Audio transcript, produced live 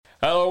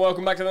Hello,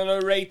 welcome back to the No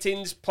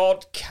Ratings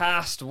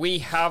podcast. We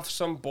have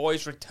some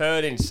boys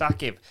returning.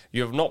 Saquib,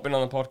 you have not been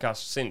on the podcast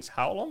since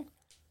how long?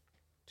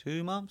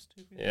 2 months?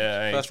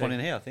 Yeah. First one in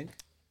here, I think.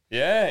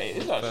 Yeah, it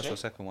is actually. First or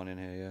second one in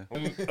here,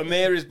 yeah.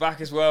 Umir is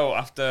back as well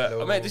after...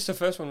 Hello. I mean, this is the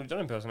first one we've done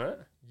in person, right?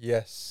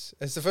 Yes.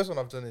 It's the first one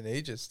I've done in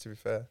ages, to be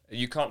fair.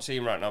 You can't see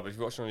him right now, but if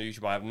you watch him on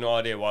YouTube, I have no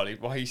idea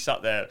why he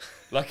sat there.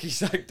 Like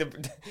he's like... Look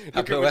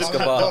Pablo at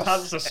Escobar. the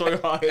pants are so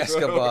high.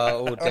 Escobar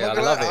all day. I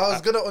love it. I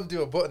was going to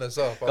undo a button as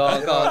well. Go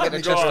on, get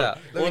the chest out.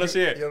 I want to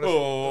see it. You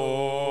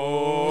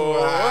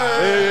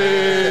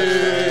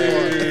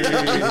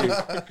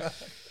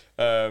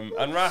wanna-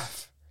 And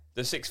Raf,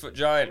 the 6-foot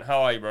giant,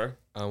 how are you, bro?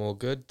 I'm all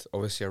good.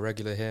 Obviously, a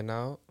regular here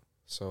now,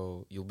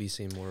 so you'll be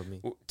seeing more of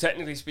me. Well,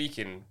 technically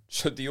speaking,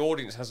 should the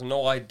audience has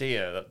no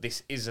idea that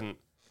this isn't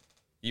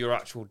your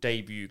actual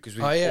debut because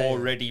we've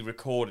already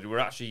recorded.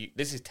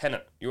 This is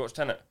Tenet. You watched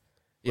Tenet?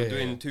 We're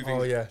doing two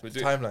things. Oh, yeah. We're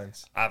doing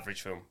Timelines.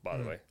 Average film, by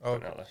the way. Oh,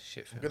 Putting it out there.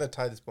 Shit. I'm going to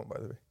tie this button, by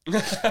the way.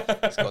 It's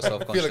got I feel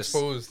self-conscious.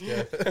 exposed,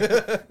 yeah.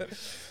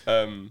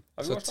 Have you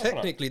So watched that or not?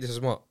 technically, this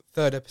is what,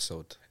 3rd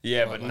episode?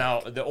 Yeah, but like, now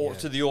to the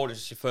audience,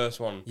 it's your first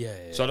one. Yeah.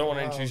 So I don't want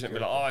to introduce it and be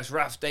okay. like, oh, it's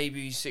Raf's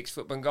debut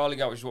 6-foot Bengali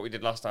guy, which is what we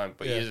did last time.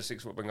 But he Yeah. is a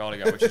 6-foot Bengali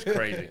guy, which is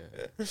crazy.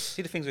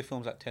 See the things with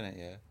films like Tenet,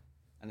 yeah?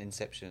 And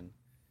Inception.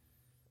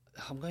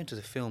 I'm going to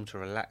the film to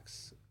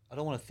relax. I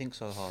don't want to think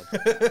so hard.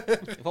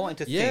 If I wanted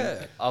to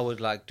think, I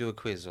would like do a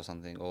quiz or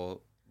something or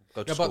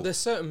go to Yeah, school. but there's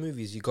certain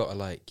movies you gotta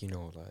like,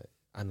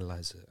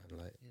 analyze it and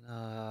like.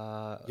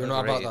 You're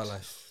not about overrated. that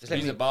life. Just let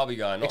He's me a Barbie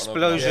guy, not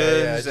explosions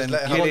just and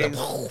let it happen.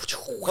 killings.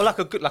 Well, like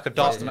a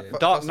Dark Yeah.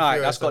 Dark Fast and Knight.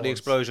 Furious That's got the ones.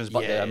 explosions,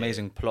 but Yeah. the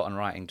amazing plot and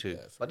writing too.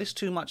 But this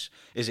too much.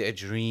 Is it a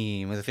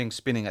dream with the thing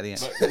spinning at the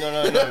end? But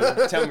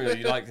no. Tell me that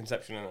you liked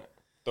Inception, innit?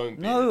 Don't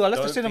be, No, I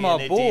left the don't cinema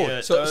be an bored.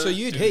 idiot, So don't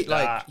you'd do hate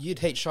that. you'd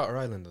hate Shutter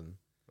Island then,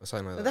 or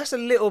something like that. That's a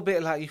little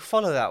bit like you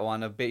follow that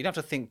one a bit. You don't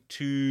have to think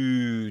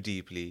too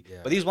deeply. Yeah.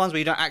 But these ones where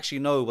you don't actually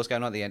know what's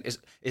going on at the end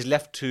is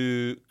left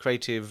to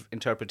creative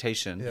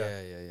interpretation.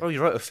 Yeah. Bro,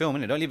 you wrote a film,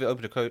 innit? Don't leave it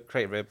open to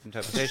creative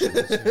interpretation.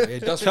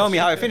 It does Tell me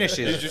how it You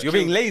finishes. just You're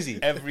being killed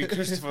lazy. Every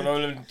Christopher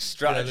Nolan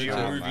strategy Yeah, or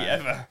literally. movie Oh, man.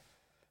 ever.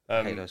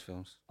 I hate those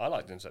films. I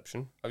liked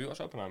Inception. Have you watched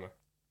Oppenheimer?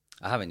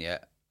 I haven't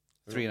yet.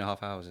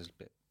 3.5 hours is a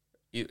bit.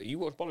 You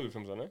watch Bollywood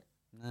films, I know.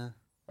 Nah.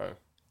 I've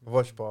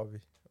watched Barbie.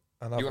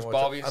 And I You haven't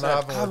watched Barbie And yourself? I I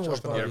haven't haven't watched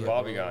watched You're a Oppenheimer.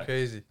 Barbie guy.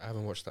 Crazy. I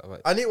haven't watched that.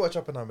 Like, I need to watch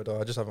Oppenheimer,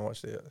 though. I just haven't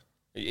watched it yet.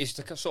 It's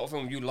the sort of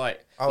film you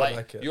like. I would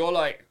like it. You're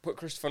like, put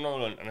Christopher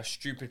Nolan and a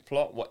stupid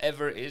plot,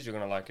 whatever it is, you're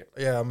going to like it.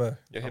 Yeah, I'm a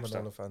You're I'm a hipster.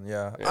 Nolan fan,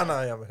 yeah. Yeah. And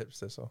I am a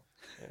hipster, so.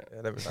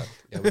 Yeah, let me know.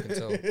 yeah, we can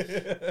tell.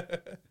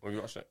 Have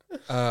you watched it?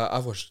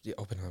 I've watched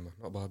Oppenheimer,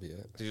 not Barbie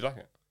yet. Did you like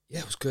it? Yeah,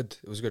 it was good.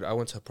 It was good. I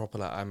went to a proper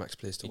like IMAX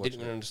place to You watch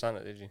didn't even it. understand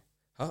it, did you?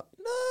 Huh?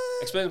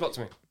 Explain the plot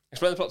to me.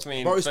 Explain the plot to me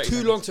in Bro, it's 30 too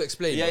seconds. long to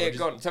explain. Yeah, bro. yeah, Just-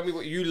 go on. Tell me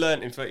what you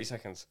learnt in 30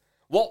 seconds.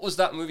 What was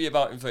that movie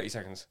about in 30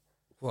 seconds?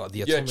 What, the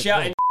You're atomic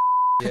chatting.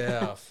 bomb?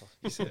 Yeah, fuck.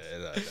 You said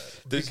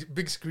that.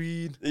 Big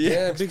screen.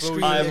 Yeah, big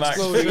screen, IMAX,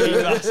 explosion.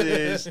 3D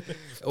glasses.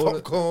 All the-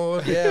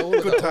 Popcorn. Yeah, all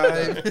of Good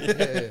that,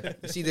 time. Yeah.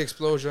 You see the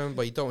explosion,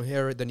 but you don't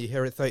hear it. Then you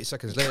hear it 30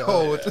 seconds later.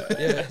 Cold. Yeah,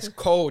 it's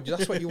cold.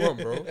 That's what you want,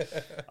 bro.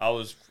 I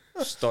was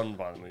stunned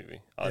by the movie.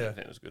 I Yeah. didn't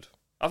think it was good.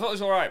 I thought it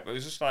was alright, but it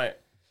was just like,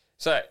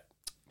 so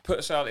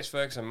put Sir Alex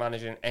Ferguson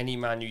managing any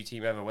Man U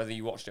team ever, whether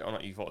you watched it or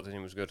not, you thought the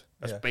team was good.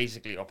 That's Yeah.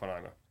 basically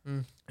Oppenheimer.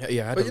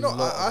 Yeah, But you know,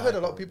 I heard a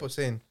lot of people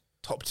saying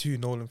top 2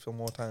 Nolan film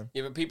all time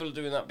Yeah, but people are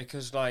doing that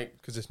because like,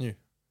 because it's new.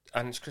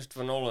 and it's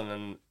Christopher Nolan,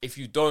 and if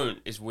you don't,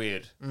 it's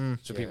weird. So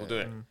Yeah. people do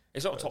it.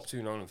 It's not a top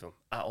 2 Nolan film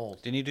at all.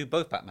 Didn't you do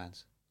both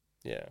Batmans?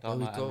 Yeah. Dark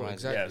we Knight go, and Rise.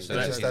 exactly. Yeah, so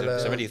that's-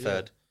 it's already yeah.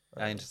 third.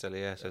 Interstellar,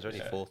 yeah, so it's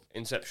already fourth.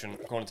 Inception,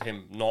 according to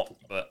him, not,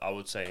 but I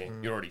would say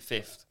you're already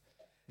 5th.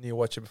 Need to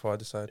watch it before I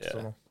decide. Yeah.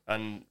 So.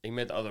 And he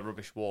made the other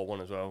rubbish war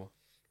one as well.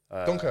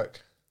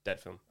 Dunkirk. Dead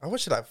film. I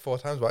watched it like 4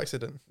 times by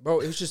accident.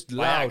 Bro, it was just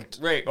loud.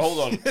 Wait, hold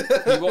on.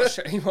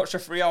 he watched a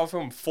 3-hour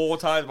film 4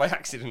 times by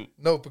accident.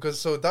 No, because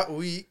so that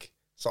week,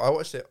 so I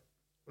watched it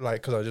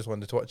like because I just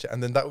wanted to watch it,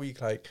 and then that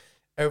week, like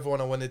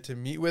everyone I wanted to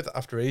meet with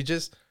after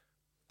ages,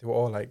 they were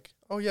all like,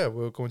 "Oh yeah,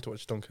 we're going to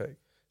watch Dunkirk."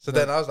 So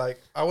then I was like,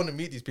 "I want to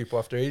meet these people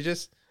after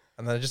ages,"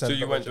 and then I just So ended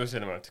you up went to watching a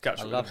cinema to catch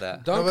I up love with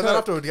that. No, but then Dunkirk,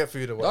 after we'd get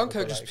food or whatever.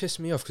 Dunkirk but, just like, pissed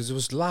me off because it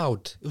was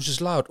loud. It was just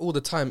loud all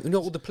the time. You know,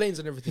 all the planes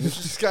and everything. It was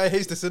just, this guy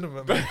hates the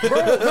cinema, man. bro,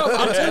 no,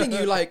 I'm telling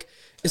you, like,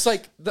 it's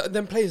like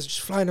them planes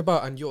just flying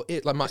about and your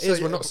ear, like my ears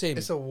were not same.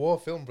 It's a war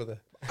film, brother.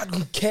 I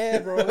don't care,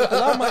 bro.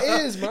 Allow my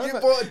ears, man.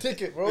 You bought a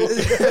ticket, bro.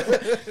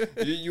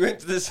 You went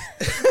to this.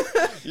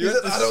 You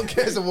said, I don't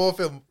care, it's a war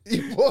film.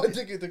 You bought a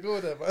ticket to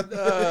go there, man.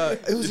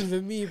 It wasn't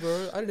even me,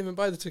 bro. I didn't even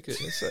buy the ticket.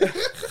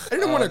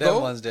 didn't want to go.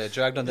 Ones there,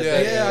 dragged on the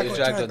Yeah, day. yeah, I You got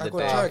dragged dragged, on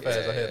the I got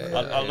day.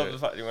 dragged. I love the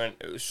fact that you went,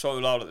 it was so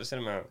loud at the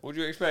cinema. What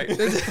do you expect?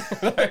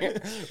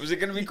 Like, was it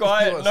going to be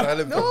quiet? You No.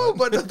 silent No, film, man.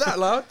 but not that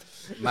loud.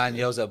 Man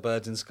yells at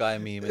birds in sky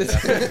meme. And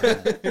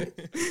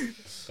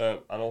that's And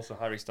also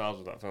Harry Styles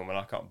was that film, and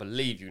I can't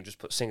believe you can just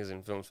put singers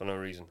in films for no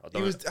reason. I He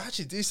don't. was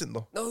actually decent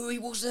though. No, he I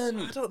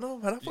wasn't. don't know,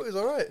 man. I thought he was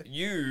alright.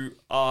 You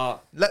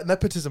are Let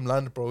nepotism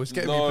land, bro. It's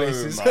getting no me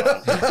places. man.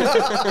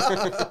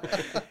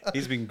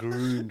 He's been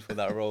groomed for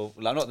that role.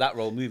 Like, not that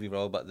role, movie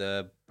role, but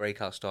the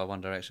breakout star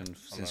One Direction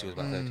since he was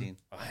about 13.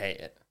 I hate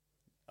it.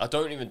 I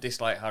don't even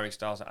dislike Harry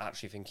Styles. I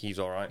actually think he's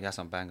alright. He has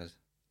some bangers.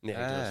 Yeah, he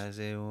does. As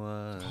it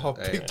was. Oh,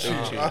 big tune.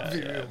 yeah, I'll be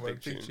yeah, real, man.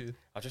 big Big tune. tune.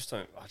 I just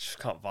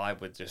can't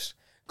vibe with just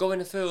go in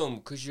a film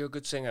because you're a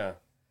good singer.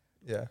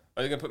 Yeah,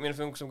 Are you gonna put me in a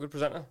film because I'm a good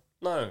presenter?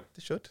 No.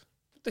 they should.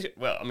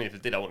 Well, I mean, if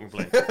it did, I wouldn't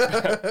complain.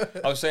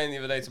 I was saying the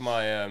other day to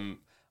my and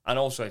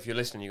also if you're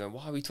listening, you're going,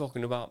 why are we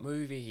talking about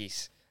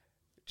movies?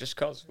 Just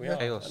cause we are.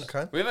 Chaos. You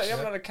can. We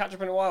haven't had a catch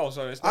up in a while,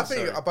 so it's I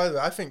necessary. think, by the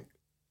way, I think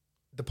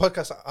the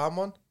podcast that I'm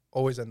on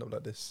always end up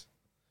like this.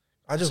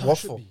 I just That's how it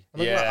should waffle. be. I'm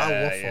not like, I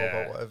Yeah, waffle yeah.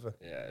 about whatever.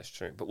 Yeah, it's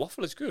true. But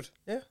waffle is good.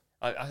 Yeah.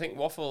 I think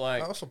waffle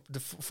like. Also,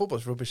 the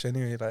football's rubbish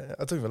anyway. Like,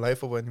 I don't even like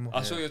football anymore.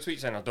 I saw your tweet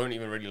saying I don't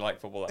even really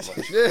like football that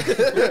much.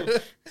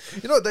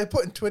 You know, they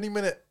put in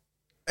 20-minute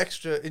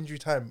extra injury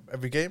time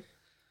every game.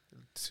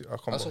 Oh,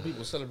 come I saw on.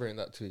 people celebrating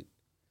that tweet.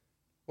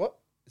 What?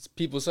 It's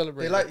people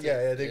celebrating. They like, that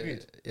yeah, tweet. they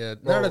agreed. Yeah.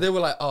 Bro. No, they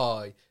were like,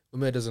 oh,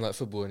 Umir doesn't like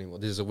football anymore.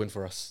 This is a win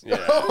for us. Yeah.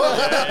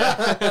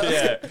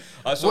 yeah.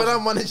 I saw When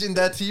I'm managing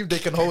their team, they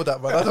can hold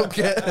that, man. I don't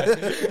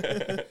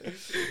care.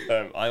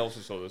 I also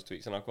saw those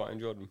tweets and I quite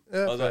enjoyed them.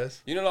 Yeah, I was like,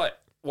 fairs. you know, like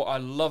what I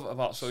love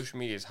about social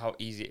media is how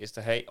easy it is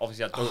to hate.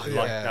 Obviously, I don't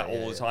like yeah, that all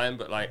yeah, the time,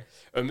 but like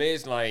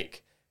Umir's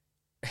like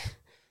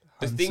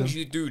the things Handsome.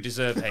 you do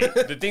deserve hate.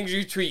 The things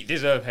you tweet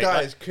deserve hate. That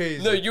Like, is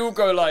crazy. no, you'll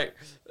go like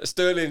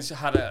Sterling's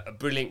had a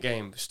brilliant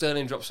game.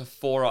 Sterling drops a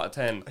 4 out of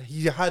 10.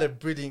 He had a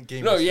brilliant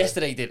game. No,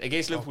 yesterday he did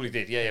against Liverpool. He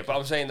did, yeah. But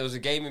I'm saying there was a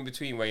game in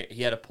between where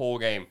he had a poor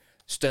game.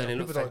 Sterling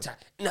looked people don't-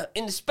 fantastic. No,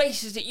 in the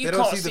spaces that you They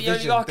don't can't see the see, only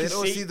vision. I can They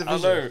don't see the I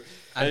vision. know.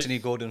 Anthony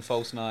Gordon,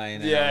 false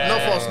 9. Yeah. No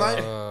false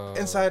Oh.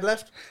 9. Inside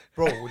left.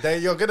 Bro,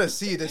 you're going to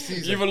see the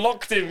season. You've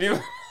unlocked him. Eddie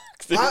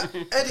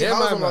Yeah,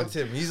 Howe's man, unlocked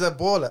him. He's a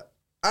baller.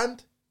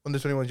 And under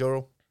 21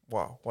 Euro.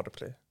 Wow, what a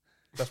player.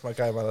 That's my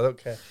guy, man. I don't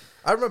care.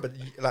 I remember,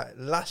 like,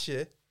 last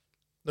year,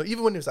 no,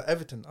 even when he was at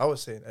Everton, I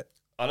was saying it.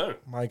 I know.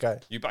 My guy.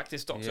 You backed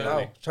his stocks Yeah.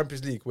 early. Now,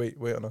 Champions League, wait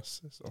on us.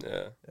 So,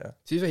 Yeah. yeah.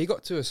 To be fair, he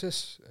got 2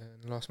 assists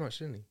in the last match,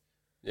 didn't he?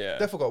 Yeah.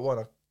 Definitely got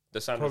one.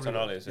 The Sandro Probably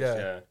Tonali not. assist, Yeah.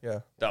 yeah. Yeah.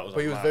 That was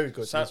But he was mad. very good. He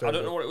was very I don't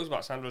good. know what it was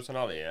about Sandro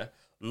Tonali, yeah.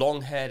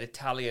 Long-haired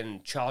Italian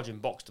charging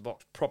box to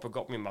box proper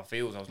got me in my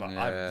feels. I was like,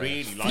 I Yeah.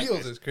 really like Feels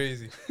this. is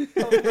crazy.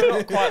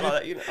 Not quite like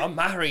that. You know, I'm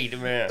married,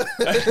 man.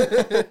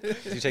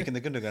 Is he taking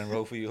the Gundogan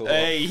role for you? Or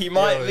Hey, he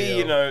might Yo, be, yo.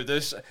 you know,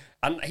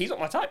 and he's not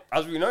my type,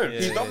 as we know. Yeah,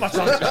 he's not yeah. my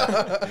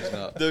type. He's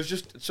not. There's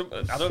just some,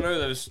 I don't know,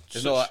 There's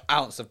not an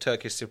ounce of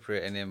Turkish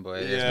Cypriot in him,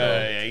 boy.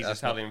 yeah, he's that's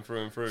Italian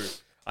through and through.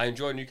 I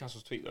enjoyed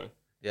Newcastle's tweet though.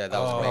 Yeah, that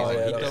was Oh, amazing.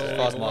 yeah, He that does was- as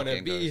far as Don't wanna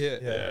marketing be goes. here.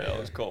 Yeah, that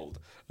was cold.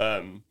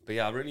 But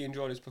yeah, I really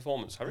enjoyed his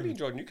performance. I really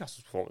enjoyed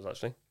Newcastle's performance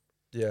actually.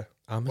 Yeah.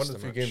 I One missed of the the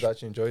few match. games I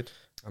actually enjoyed.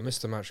 I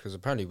missed the match because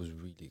apparently it was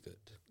really good.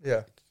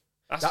 Yeah.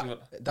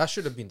 That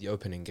should have been the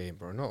opening game,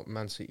 bro. Not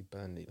Man City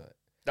Burnley. Like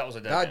That was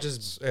a dead that game.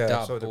 just Yeah,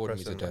 that so bored me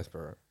to depressing, death,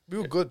 bro. We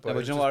were good, but, No, but it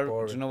was do you, just know what,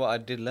 boring. do you know what I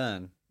did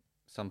learn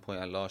some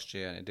point at last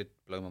year, and it did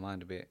blow my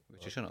mind a bit,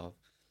 which I shouldn't have.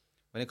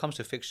 When it comes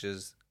to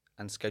fixtures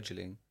and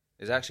scheduling,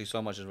 it's actually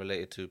so much is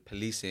related to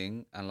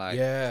policing and like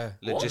Yeah.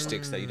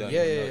 logistics that you don't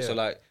Yeah, even yeah, know. yeah. So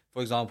like,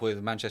 for example, if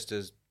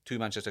two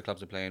Manchester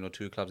clubs are playing or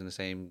 2 clubs in the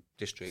same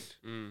district,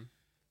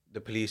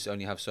 the police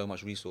only have so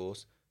much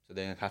resource, so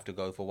they have to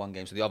go for one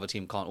game. So the other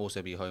team can't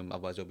also be home,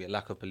 otherwise there'll be a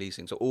lack of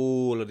policing. So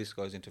all of this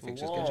goes into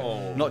fixture Whoa.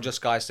 scheduling. Not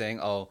just guys saying,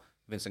 "Oh,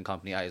 Vincent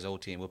Kompany at his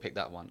old team, we'll pick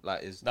that one."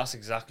 Like, is That's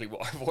exactly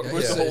what I thought Yeah,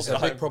 was it's, the whole it's a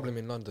time. big problem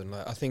in London.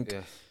 Like I think,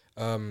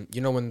 yeah,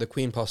 you know, when the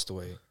Queen passed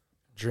away,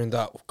 during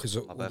that because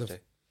my birthday.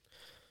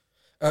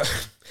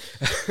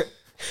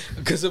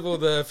 because of all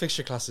the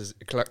fixture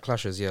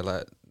clashes, yeah,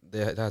 like they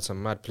had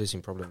some mad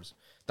policing problems.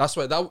 That's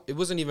why it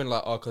wasn't even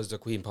like because the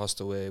Queen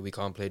passed away, we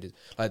can't play this.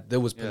 Like there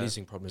was Yeah.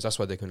 policing problems. That's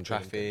why they couldn't play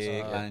them Traffic,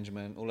 games.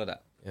 management, all of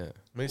that. Yeah,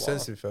 Makes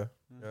sense to be fair.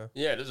 Yeah.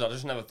 Yeah, it does. I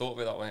just never thought of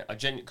it that way.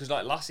 Because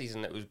like last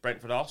season it was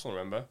Brentford Arsenal,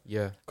 remember?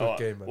 yeah. Good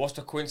game, man. What's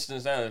the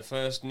coincidence there? The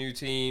first new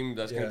team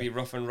that's going Yeah. to be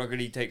rough and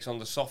ruggedy takes on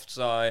the soft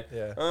side.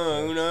 Yeah.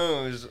 Oh, who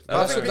knows?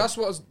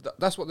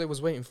 That's what they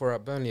was waiting for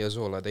at Burnley as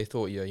well. Like they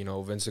thought, yeah, you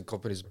know, Vincent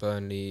Kompany's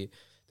Burnley,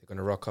 they're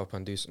gonna rock up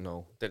and do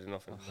no. They did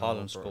nothing.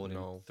 Haaland bro, scored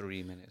no. in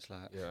 3 minutes.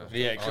 Like, Yeah,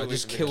 Yeah, it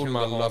just killed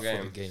my the whole love game.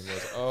 for the game.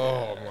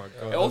 Oh my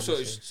god! Also,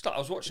 I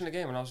was watching the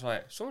game and I was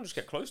like, someone just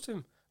get close to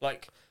him.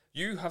 Like,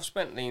 you have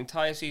spent the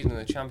entire season in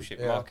the Championship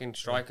Yeah. marking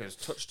strikers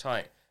touch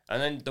tight,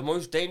 and then the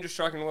most dangerous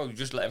striker in the world, you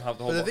just let him have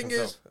the whole. But the box thing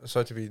himself. is,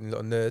 sorry to be a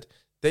little nerd,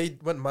 they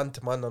went man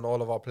to man on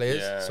all of our players,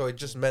 Yeah. so it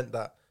just meant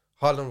that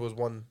Haaland was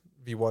one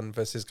 1v1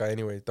 versus guy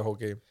anyway, the whole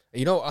game.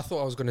 You know, I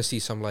thought I was going to see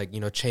some, like, you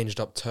know, changed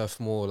up turf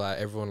more, like,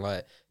 everyone,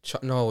 like,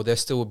 no, they're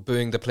still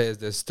booing the players,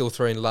 they're still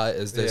throwing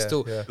lighters, they're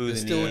still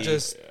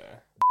just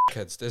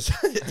kids.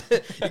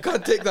 You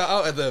can't take that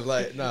out of them.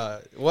 Like, nah,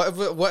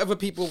 whatever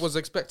people was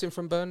expecting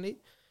from Burnley,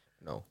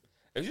 no.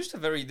 It was just a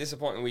very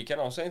disappointing weekend.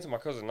 I was saying to my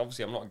cousin,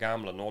 obviously I'm not a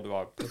gambler, nor do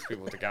I push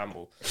people to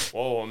gamble.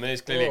 Whoa,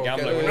 Umir's clearly a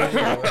gambler.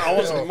 I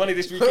want some money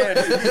this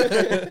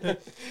weekend.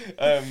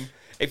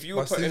 If you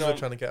were putting on...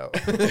 trying to get out.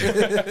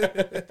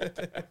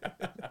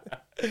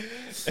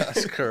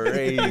 That's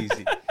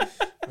crazy.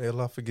 May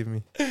Allah forgive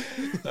me.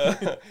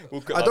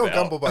 We'll I don't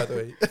gamble, by the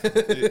way.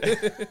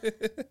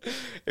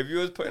 If you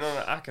was putting on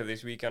an ACCA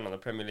this weekend on the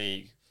Premier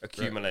League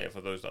accumulator,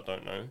 for those that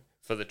don't know,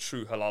 for the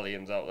true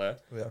halalians out there,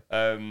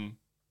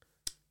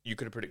 you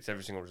could have predicted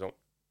every single result.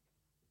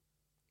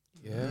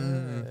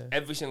 Yeah.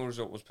 Every single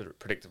result was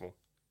predictable.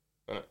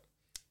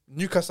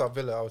 Newcastle at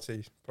Villa, I would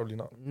say probably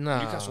not.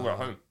 Nah. Newcastle were at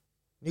home.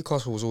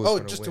 Newcastle was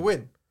always just to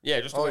win. Yeah,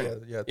 just to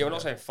win. Yeah, we're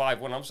not saying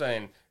 5-1. I'm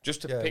saying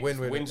just to pick wins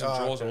and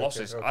draws and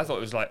losses. I thought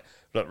it was like,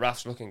 look,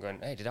 Raf's looking, going,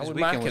 hey, did I win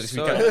market this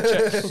weekend?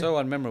 So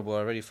unmemorable,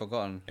 already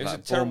forgotten. It was like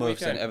a terrible Bournemouth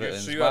weekend. and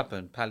Everton, So what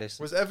happened? Palace.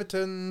 Was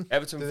Everton...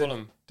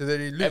 Fulham. Did they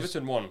lose?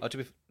 Everton won.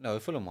 No,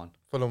 Fulham won.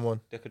 Fulham won.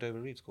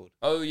 Decordova Reid scored.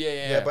 Oh,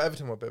 yeah. But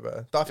Everton were a bit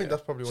better. I think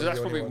that's probably so that's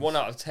probably 1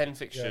 out of 10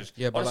 fixtures.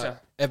 Yeah, but like,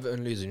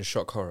 Everton losing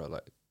shock horror,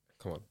 like,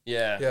 come on.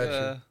 Yeah.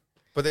 True.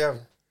 But they have...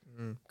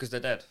 Because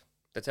they're dead.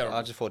 They're terrible.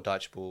 I just thought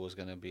Dutch Ball was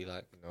going to be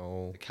like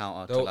the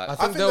counter to like... I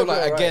think they'll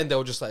like, again,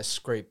 they'll just like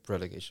scrape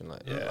relegation.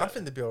 Like, I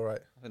think they'll be all right.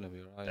 I think they'll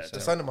be all right. They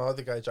signed my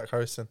other guy, Jack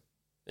Harrison.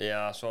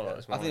 Yeah, I saw that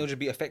this morning. I think it'll just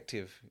be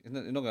effective. You're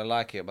not going to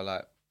like it, but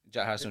like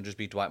Jack Harrison will just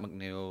be Dwight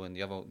McNeil, and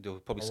the other they'll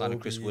probably sign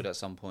Chris Wood at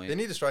some point. They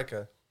need a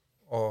striker.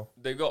 Or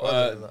they got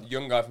a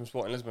young guy from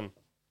Sporting Lisbon.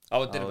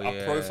 I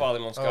profiled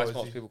him on Sky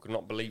Sports. People could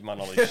not believe my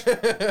knowledge.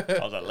 I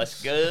was like,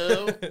 let's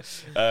go.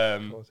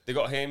 They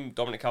got him,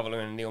 Dominic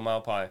Calvert-Lewin, and Neil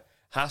Maupay.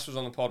 Haas was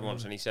on the pod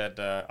once and he said,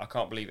 I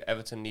can't believe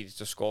Everton needed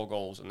to score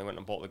goals, and they went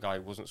and bought the guy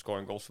who wasn't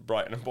scoring goals for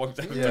Brighton and bought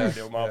him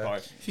Neil Maupay.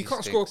 If you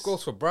can't score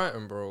goals for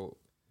Brighton, bro,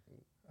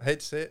 I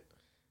hate to say it,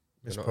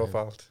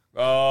 misprofiled.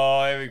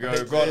 Oh, here we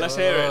go. Go on, let's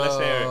hear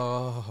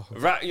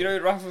it. You know,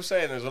 Raf was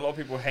saying there's a lot of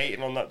people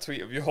hating on that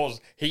tweet of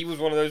yours. He was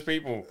one of those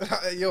people.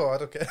 Yo, I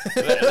don't care.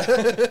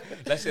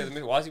 Let's hear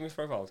why is he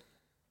misprofiled?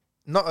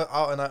 Not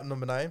out and out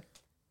number 9.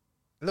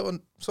 A little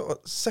sort of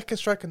second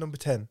striker, number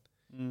 10.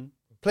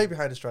 Play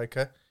behind the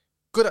striker.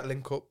 Good at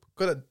link up,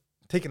 good at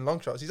taking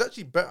long shots. He's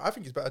actually better. I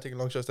think he's better at taking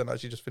long shots than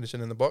actually just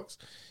finishing in the box.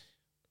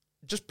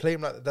 Just play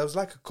him like that. There was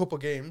like a couple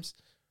games,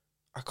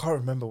 I can't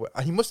remember where.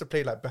 He must have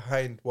played like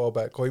behind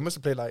Welbeck, or he must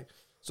have played like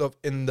sort of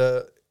in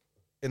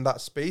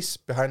that space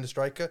behind the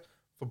striker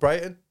for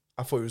Brighton.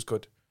 I thought he was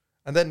good.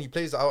 And then he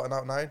plays out and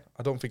out 9.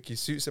 I don't think he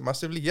suits it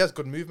massively. He has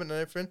good movement and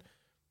everything,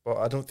 but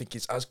I don't think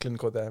he's as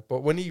clinical there.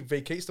 But when he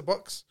vacates the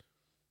box,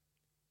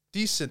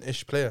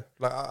 decent-ish player.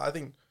 Like I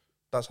think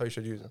that's how you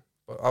should use him.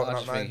 I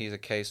just think he's a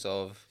case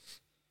of,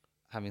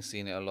 having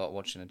seen it a lot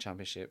watching the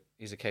Championship,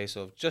 he's a case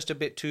of just a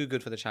bit too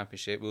good for the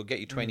Championship. We'll get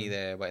you 20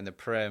 there, but in the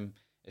Prem,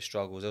 it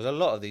struggles. There's a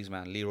lot of these,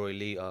 man. Leroy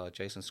Lita,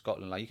 Jason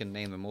Scotland, like you can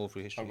name them all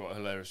through history. I've got a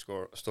hilarious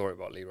story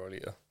about Leroy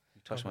Lita.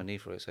 You touched my knee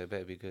for it, so it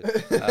better be good.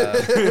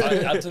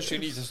 I touched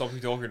your knee to stop you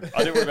talking.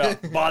 I didn't worry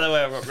about. By the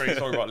way, I've got a great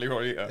story about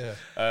Leroy Lita.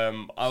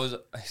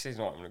 He's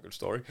not having a good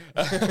story.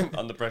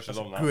 Under pressure's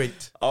on that.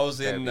 Great. I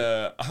was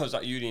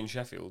at uni in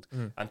Sheffield,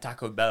 and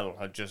Taco Bell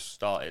had just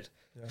started.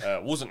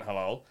 Wasn't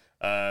halal,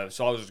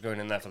 so I was just going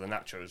in there for the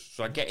nachos.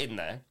 So I get in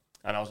there,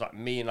 and I was like,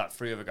 me and like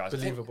 3 other guys.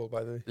 Believable,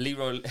 by the way.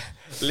 Leroy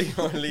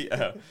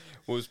Lita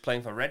was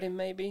playing for Reading,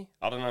 maybe?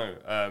 I don't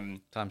know.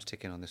 Time's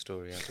ticking on this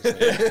story.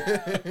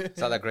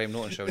 It's like that Graham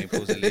Norton show when he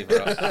pulls the lever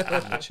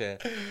up in the chair.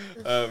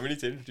 We need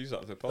to introduce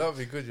that to the pod. That would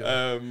be good,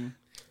 yeah.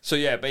 So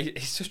yeah,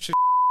 it's such a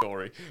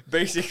story.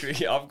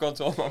 Basically, I've gone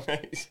to all my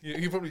mates.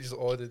 You probably just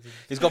ordered.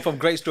 He's gone from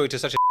great story to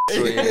such a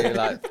story in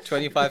like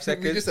 25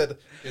 seconds. You just said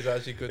it's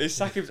actually good. His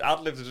Saquib's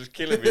ad-libs are just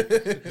killing me.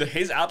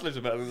 His ad-libs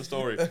are better than the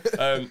story.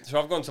 So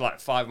I've gone to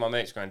like 5 of my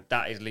mates going,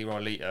 that is Leroy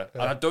Lita.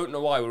 And I don't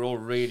know why we're all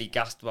really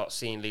gassed about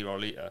seeing Leroy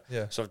Lita.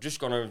 Yeah. So I've just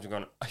gone over and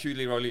gone, are you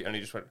Leroy Lita? And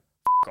he just went,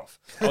 off.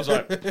 I was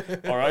like,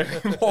 all right,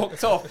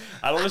 walked off.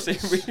 And honestly,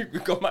 we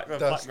got back to the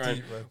flat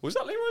going, was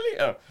that Leroy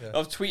Lita? Yeah.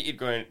 I've tweeted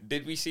going,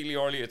 did we see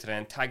Leroy Lita today?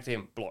 And tagged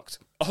him, blocked.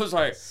 I was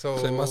like, so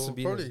it must have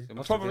been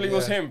probably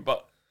was him,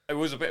 but it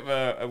was a bit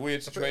of a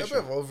weird situation.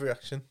 A bit of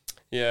overreaction.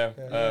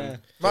 Yeah.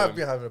 Might have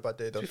been having a bad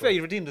day, though. To be fair,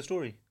 you redeemed the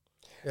story.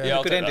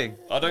 Yeah, good ending.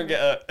 I don't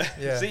get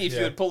a... See, if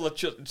you had pulled the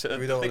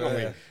thing on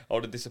me, I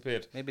would have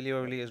disappeared. Maybe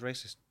Leroy Lita is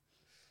racist.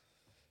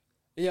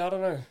 Yeah, I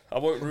don't know. I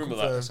won't rumour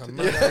that. It's a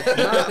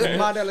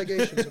mad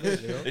allegation to me,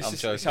 you know?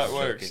 It's how it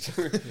works.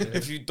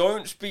 If you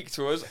don't speak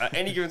to us at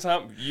any given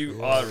time,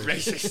 you are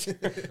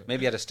racist.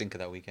 Maybe he had a stinker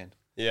that weekend.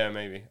 Yeah,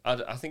 maybe.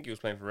 I think he was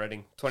playing for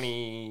Reading.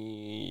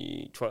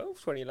 2012,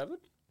 2011?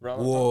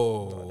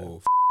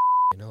 Whoa.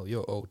 You know,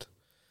 you're old.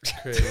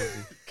 Crazy.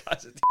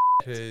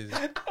 Crazy.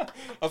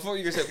 I thought you were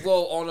going to say,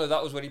 well, oh no,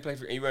 that was when he played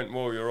for... He went,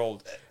 whoa, you're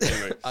old.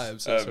 Anyway, I am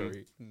so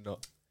sorry.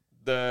 Not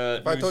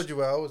If I told you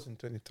where I was in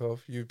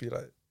 2012, you'd be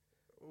like,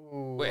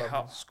 "Oh, wait,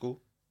 how school?"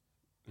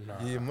 No.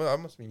 Yeah, I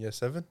must be in year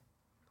 7.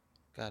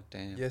 God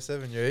damn. Year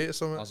 7, year 8 or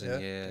something. I was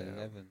in year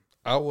 11.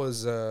 I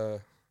was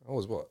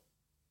what?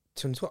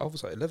 2012. I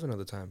was like 11 at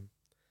the time.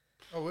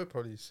 Oh, we're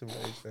probably similar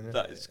age then. Yeah.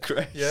 That is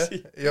crazy. Yeah,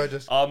 you're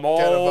just I'm getting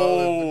about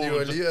old. with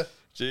you Alita.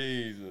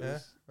 Jesus. Yeah.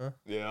 Huh?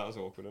 Yeah, that was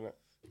awkward, isn't it?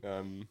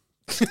 I'm in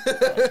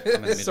the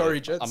middle. Sorry,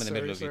 Jets. I'm in the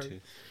middle Sorry. of you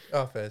two.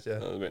 Oh, fair, yeah.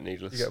 That was a bit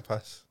needless. You get a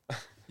pass.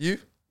 You?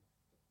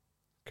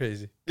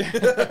 Crazy.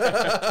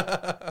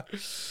 I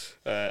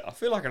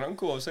feel like an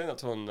uncle. I was saying that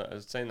to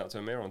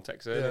Umir on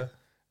text earlier.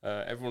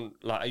 Everyone,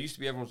 like, I used to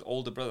be everyone's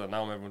older brother.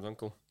 Now I'm everyone's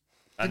uncle.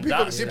 And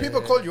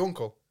people call you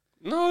uncle?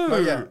 No,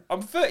 yeah.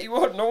 I'm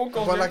 31. No one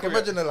calls me But like, uncle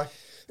imagine like,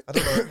 I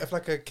don't know, if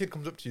like a kid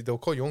comes up to you, they'll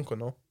call you uncle,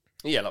 no?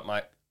 Yeah, like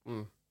my.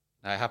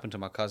 It happened to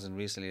my cousin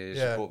recently. She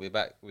Yeah. brought me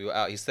back. We were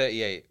out. He's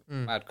 38.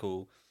 Mad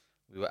cool.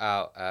 We were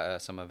out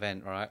at some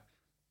event, right?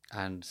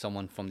 And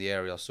someone from the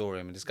area saw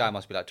him. And this guy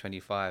must be like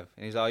 25.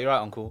 And he's like, "Oh, you're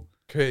right, uncle."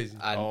 Crazy.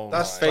 And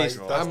That's face,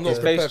 like, I'm not his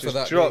prepared face for just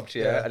that. dropped.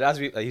 big. Yeah. Yeah. And as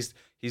we, like,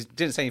 he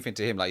didn't say anything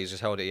to him. Like, he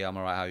just held it. Yeah, I'm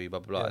alright. How are you? Blah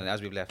blah blah. Yeah. And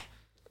as we left,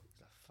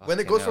 When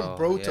it goes fucking from hell,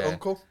 bro to yeah.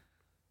 uncle,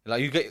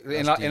 Like you get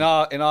in That's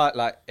our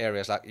like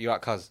areas, like you're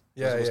right, cuz.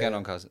 Yeah, What's yeah. going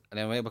on, cuz? And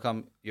then when it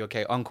become you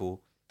okay,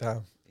 uncle,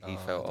 damn. he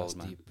felt that's old,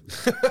 man. deep.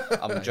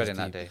 I'm dreading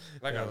that day.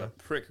 That guy was a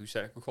prick who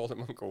said we called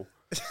him uncle.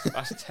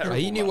 That's terrible.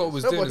 He knew man. what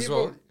was No, doing but as he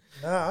well. probably-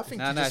 Nah, I think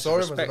Nah, he nah, just it's saw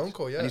him as respect. an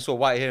uncle, yeah. And he saw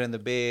white hair in the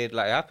beard,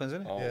 like it happens,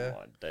 isn't it? Oh Yeah.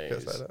 my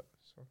Gets days. like that.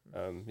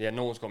 Yeah,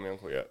 no one's called me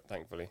uncle yet,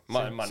 thankfully.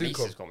 My Soon nieces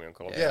come. call me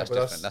uncle. Yeah, that's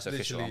but different. That's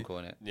official literally- uncle,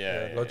 innit?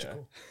 Yeah,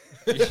 logical.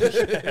 Yeah.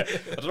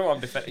 I don't know why I'm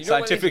defending.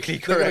 Scientifically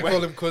They're gonna correct.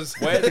 call him cuz.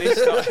 Where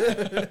this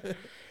started?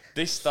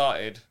 This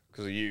started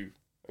because of you,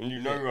 and you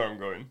know where I'm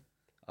going.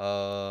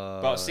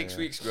 About 6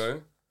 weeks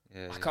ago,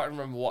 Yeah, I can't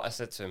remember what I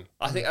said to him.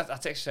 I think I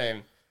texted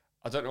saying,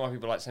 "I don't know why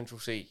people like Central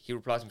C." He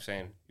replied to me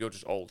saying, "You're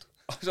just old."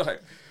 I was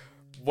like,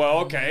 "Well,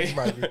 okay."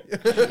 Might be. Do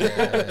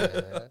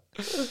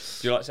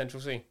you like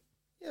Central C?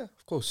 Yeah,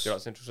 of course. Do you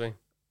like Central C?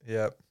 Do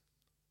Yeah.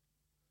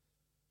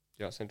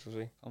 you like Central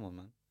C? Come on,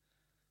 man.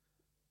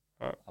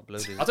 Alright.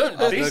 Uploaded. I don't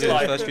Uploaded his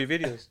dislike. first few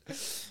videos.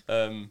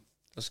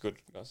 That's good.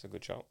 That's a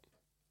good shout.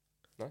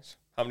 Nice.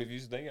 How many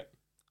views did they get?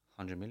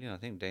 100 million, I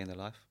think, day in the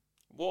life.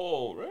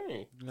 Whoa,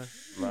 really? Yeah.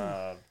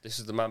 Man, this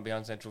is the man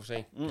behind Central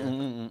C. You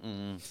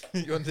want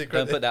to take Don't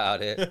credit? put that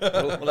out here.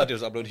 All I do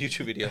is upload a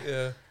YouTube video.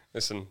 Yeah.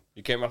 Listen,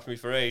 you came after me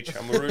for age,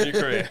 and we'll ruin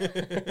your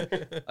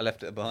career. I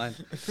left it behind.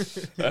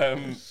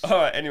 All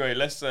right. Anyway,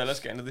 let's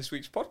get into this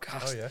week's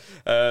podcast.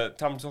 Oh, yeah.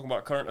 Time to talk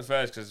about current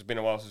affairs because it's been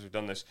a while since we've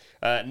done this.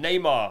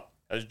 Neymar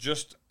has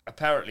just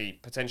apparently,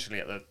 potentially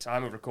at the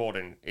time of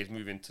recording, is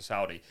moving to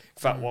Saudi. In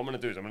fact, what I'm going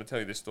to do is I'm going to tell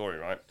you this story,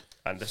 right?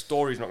 And the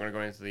story's not going to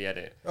go into the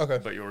edit, Okay.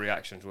 but your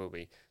reactions will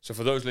be. So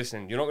for those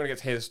listening, you're not going to get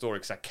to hear the story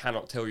because I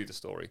cannot tell you the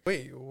story.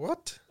 Wait,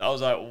 what? I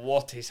was like,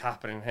 what is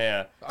happening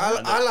here?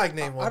 I like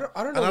Neymar.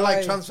 I don't know and I why-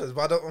 like transfers,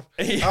 but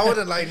I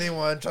wouldn't like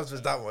Neymar and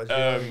transfers that much. You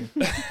know what I mean?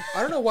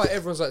 I don't know why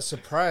everyone's like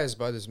surprised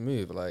by this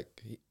move.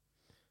 Like,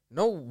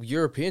 no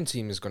European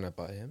team is gonna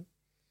buy him.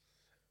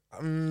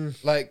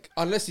 Like,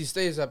 unless he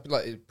stays at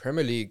like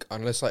Premier League,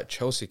 unless like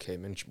Chelsea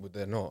came in,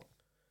 they're not.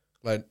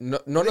 Like,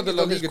 none of the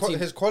La Liga teams.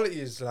 His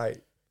quality is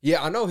like,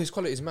 Yeah, I know his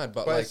quality is mad,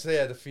 but like, it's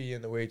the fee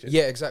and the wages.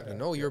 yeah, exactly.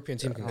 No European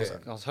team can I get was,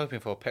 him. I was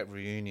hoping for a pep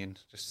reunion,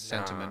 just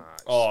sentiment.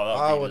 Oh,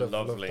 I that would would be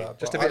have lovely. loved that.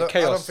 Just but a bit of I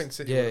don't chaos. think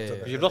City Yeah, would have yeah, done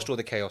yeah. that. You've lost all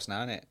the chaos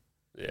now, innit?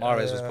 Yeah.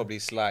 Mahrez was Yeah. probably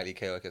slightly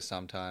chaotic at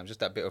some times. Just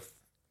that bit of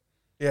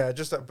Yeah,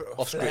 just that bit of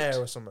Off flair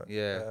script. or something.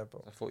 yeah.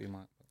 but I thought you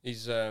might.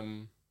 He's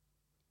becoming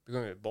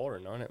a bit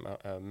boring now, isn't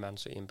it? Man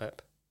City and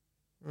Pep.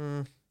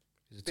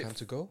 Is it time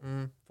to go?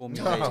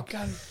 Formula No. 8.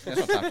 Yeah,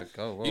 it's not time to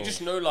go. Whoa. You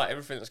just know like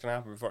everything that's gonna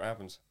happen before it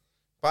happens.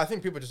 But I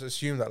think people just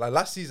assume that. Like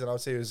last season, I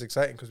would say it was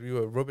exciting because we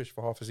were rubbish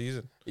for half a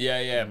season.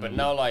 Yeah, but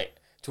now like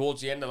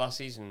towards the end of last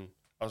season,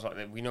 I was like,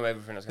 we know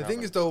everything that's The gonna thing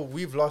happen. is, though,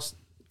 we've lost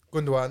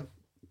Gundogan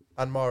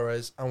and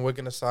Mahrez, and we're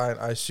gonna sign,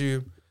 I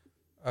assume,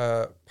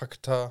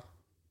 Paquetá,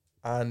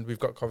 and we've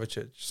got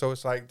Kovacic. So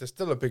it's like there's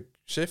still a big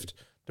shift.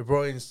 De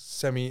Bruyne's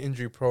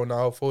semi-injury pro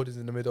now. Foden's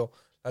in the middle.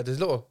 There's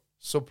little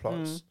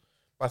subplots.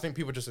 But I think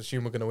people just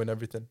assume we're gonna win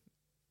everything.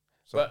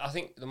 So But I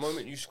think the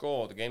moment you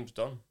score, the game's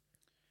done.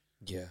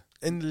 Yeah.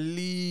 in the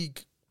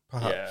league,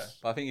 perhaps. Yeah.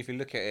 But I think if you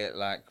look at it,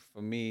 like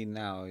for me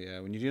now, yeah,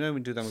 when you when we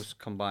do them with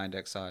combined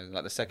XI,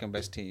 like the second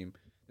best team,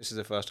 this is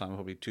the first time in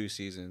probably 2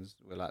 seasons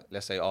where, like,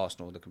 let's say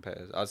Arsenal, the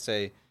competitors, I'd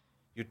say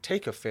you'd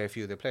take a fair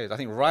few of their players. I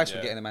think Rice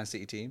would get in the Man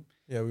City team.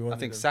 Yeah, we want. I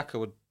think Saka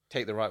would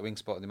take the right wing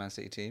spot in the Man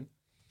City team.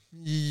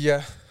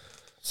 Yeah,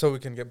 so we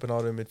can get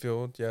Bernardo in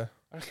midfield. Yeah,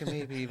 I reckon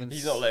maybe even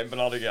He's not letting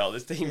Bernardo get out of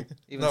this team.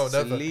 even No,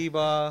 never.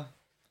 Saliba.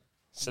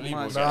 Saliba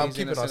Might was no, Yeah, I'm he's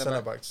in keeping a our centre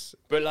centre back. backs.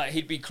 But like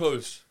he'd be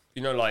close.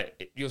 You know,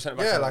 like your centre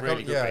backs Yeah, are like,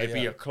 really good. yeah, but it'd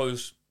be yeah. a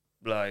close,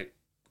 like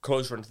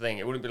close run thing.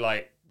 It wouldn't be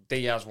like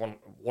Diaz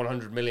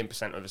 100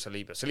 million% over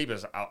Saliba.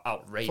 Saliba's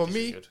outrageous. For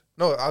me, good.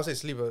 no, I'll say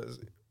Saliba is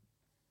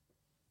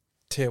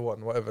tier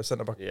 1, whatever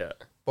centre back. Yeah.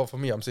 But for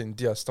me, I'm saying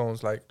Diaz,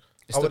 Stones, like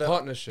It's the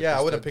partnership. Yeah, I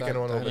It's wouldn't the pick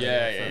anyone over.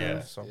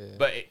 Yeah. So.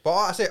 Yeah. But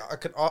I say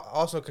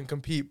Arsenal can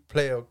compete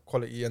player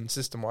quality and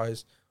system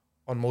wise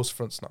on most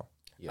fronts now.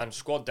 Yeah. And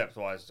squad depth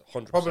wise,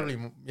 100%. Probably,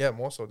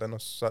 more so than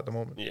us at the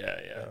moment.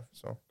 Yeah.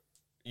 So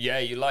Yeah,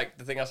 you like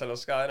the thing I said on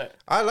Sky, innit?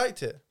 I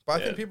liked it,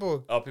 but I think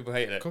people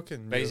hated it.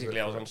 cooking. Basically,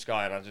 I was on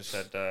Sky and I just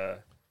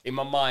said, in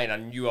my mind, I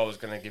knew I was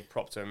going to give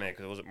prop to Umir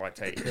because it wasn't my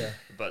take.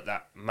 But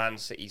that Man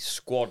City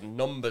squad,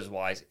 numbers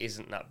wise,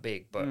 isn't that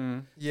big. But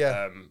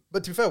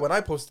but to be fair, when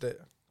I posted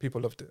it, people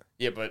loved it.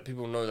 Yeah, but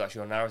people know that's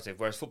your narrative.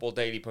 Whereas Football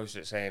Daily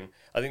posted it saying,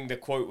 I think the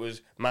quote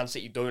was, Man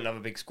City don't have a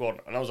big squad.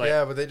 And I was like,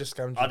 yeah, but they just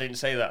scammed you. I didn't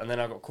say that. And then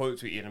I got quote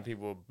tweeted and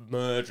people were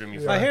murdering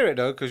me. I hear it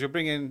though, because you're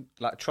bringing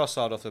like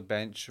Trossard off the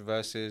bench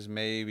versus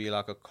maybe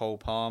like a Cole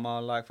Palmer,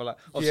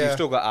 obviously you've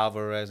still got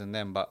Alvarez and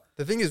them, but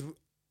the thing is,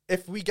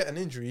 if we get an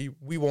injury,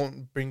 we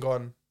won't bring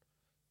on.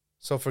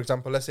 So, for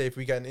example, let's say if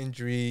we get an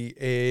injury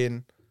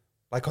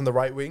on the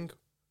right wing,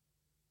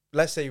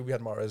 let's say we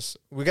had Mahrez.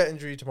 We get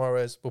injury to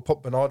Mahrez, we'll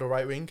put Bernardo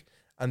right wing,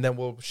 and then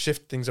we'll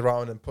shift things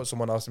around and put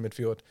someone else in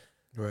midfield.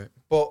 Right.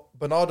 But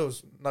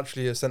Bernardo's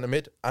naturally a centre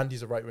mid, and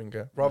he's a right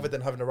winger. Rather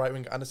than having a right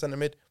wing and a centre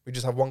mid, we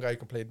just have one guy who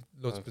can play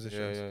loads of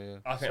positions. Yeah.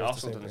 I think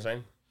Arsenal done the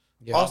same.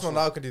 Yeah. Arsenal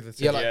now can do the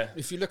same. Yeah,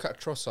 if you look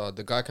at Trossard,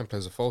 the guy can play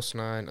as a false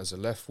nine, as a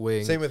left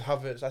wing. Same with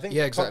Havertz. I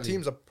think top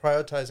teams are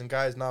prioritising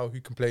guys now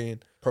who can play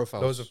in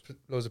profiles.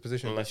 loads of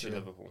positions. Unless you're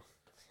Liverpool.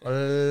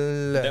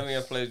 Then Then we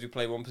have players who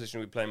play one position,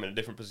 we play them in a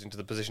different position to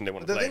the position they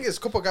want to the play. thing is, a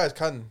couple of guys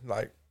can,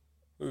 like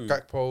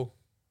Gakpo.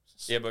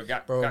 Yeah, but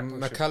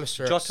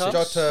McAllister,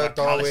 Jota,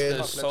 Darwin,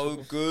 McAllister's so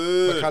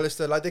good.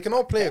 McAllister, like they can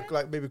all play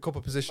like maybe a couple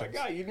of positions. My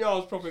guy, you know I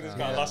was probably this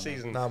guy last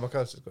season. Nah,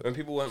 McAllister's good. When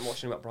people weren't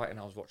watching him at Brighton,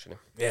 I was watching him.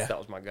 Yeah. That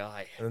was my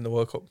guy. And then the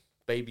World Cup.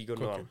 Baby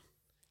Gundogan.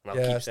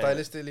 Yeah,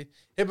 stylistically.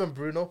 Him and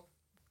Bruno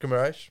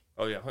Guimaraes.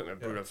 Oh yeah, I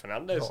think Bruno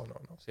Fernandes. No.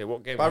 See,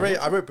 what game? But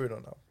I wrote Bruno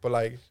now. But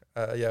like,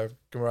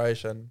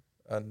 Guimaraes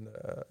and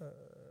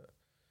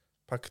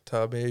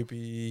Paquetá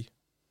maybe,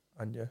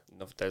 and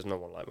No, there's no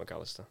one like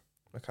McAllister.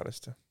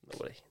 McAllister.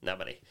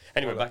 Nobody.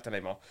 Anyway, back to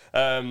Neymar.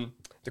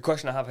 The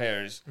question I have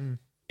here is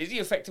he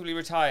effectively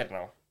retired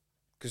now?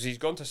 Because he's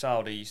gone to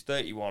Saudi, he's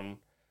 31.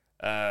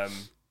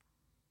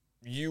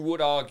 You would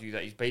argue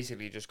that he's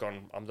basically just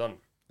gone, I'm done.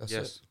 That's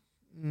it.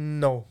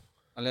 No.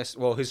 Unless,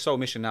 his sole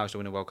mission now is to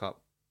win a World Cup.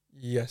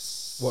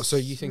 Yes. What? So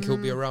you think he'll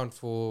be around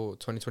for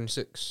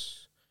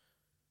 2026?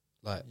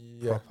 Like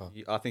proper?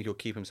 I think he'll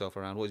keep himself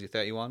around. What is he?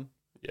 31?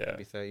 Yeah.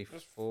 Maybe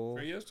 34.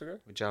 3 years to go.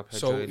 With João Pedro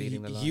So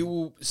leading the line. he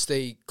will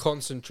stay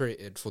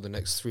concentrated for the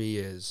next 3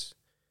 years.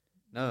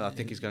 No, I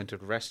think he's going to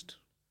rest.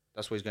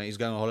 That's where he's going. He's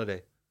going on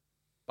holiday.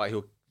 But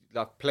he'll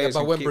players.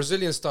 But when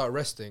Brazilians start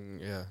resting,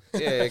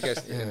 I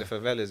guess in the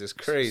favelas it's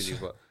crazy.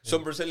 But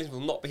some Brazilians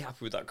will not be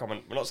happy with that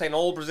comment. We're not saying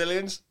all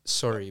Brazilians.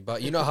 Sorry,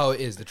 but you know how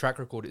it is. The track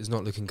record is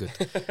not looking good.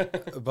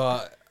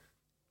 But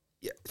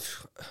yeah,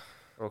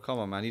 come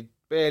on, man. He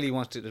barely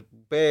wanted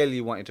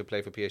to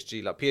play for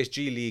PSG. Like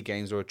PSG league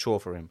games were a chore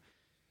for him.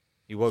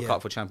 He woke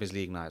up for Champions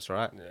League nights,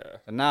 right? Yeah.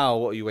 And now,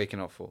 what are you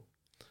waking up for?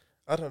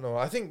 I don't know.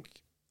 I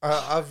think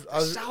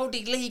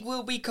Saudi league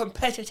will be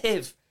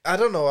competitive. I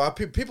don't know.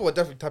 People would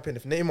definitely tap in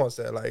if Neymar's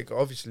there. Like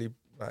obviously,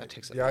 like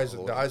the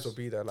eyes will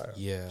be there. Like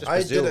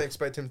I didn't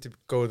expect him to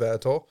go there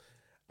at all.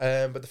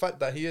 But the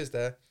fact that he is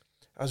there,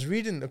 I was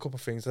reading a couple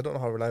of things. I don't know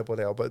how reliable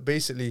they are, but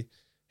basically,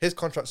 his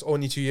contract's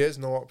only 2 years,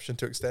 no option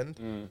to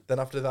extend. Then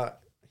after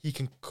that, he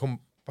can come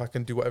back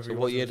and do whatever. So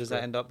what year does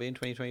that end up being?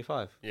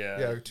 2025.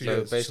 Yeah, 2 so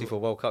years. Basically,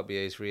 for World Cup,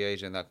 he's free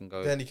agent that can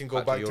go. Then he can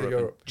go back to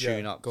Europe,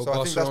 tune up. Go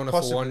Barcelona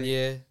for 1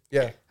 year.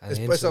 Yeah,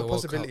 it's a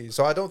possibility.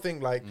 So I don't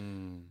think like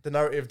the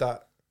narrative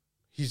that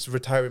he's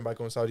retiring by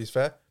going Saudi is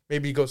fair.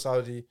 Maybe he goes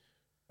Saudi,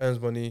 earns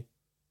money,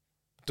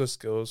 does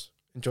skills,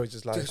 enjoys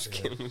his life.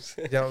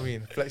 You know what I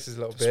mean? Flexes a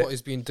little bit. That's what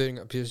he's been doing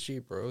at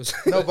PSG, bros.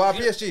 No, but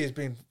at PSG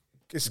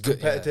it's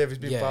competitive. He's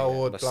been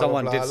fouled. But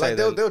someone did say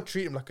like they'll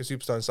treat him like a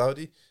superstar in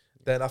Saudi.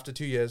 Then after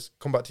 2 years,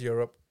 come back to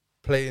Europe,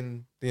 play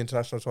in the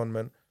international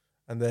tournament,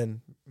 and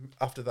then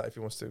after that, if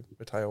he wants to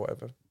retire or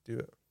whatever, do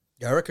it.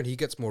 Yeah, I reckon he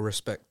gets more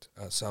respect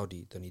at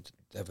Saudi than he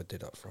ever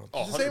did up France.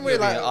 It's the same way,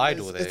 like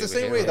it's the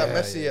same way that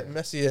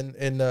Messi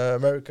in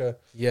America.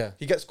 Yeah,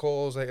 he gets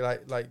calls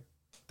like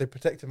they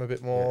protect him a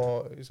bit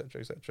more,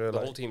 etc. The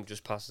whole team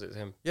just passes it to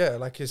him. Yeah,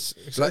 like it's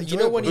like you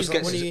know when he's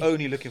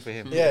only looking for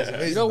him.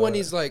 Yeah, you know when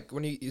he's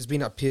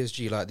been at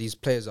PSG, like these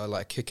players are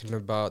like kicking him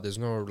about. There's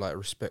no like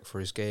respect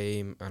for his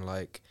game and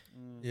like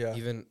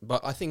even.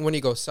 But I think when he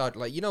goes Saudi,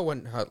 like you know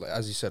when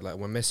as you said, like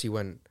when Messi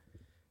went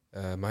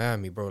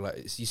Miami, bro, like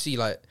you see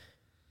like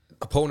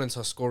opponents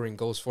are scoring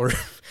goals for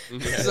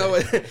him.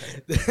 So,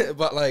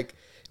 but like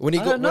when he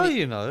got,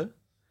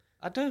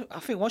 I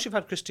think once you've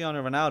had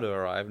Cristiano Ronaldo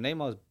arrive,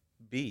 Neymar's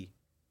B.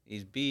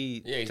 He's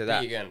B. Yeah, he's to B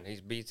that. again.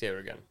 He's B tier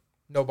again.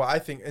 No, but I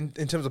think in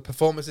terms of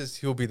performances,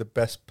 he'll be the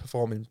best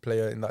performing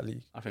player in that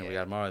league. I think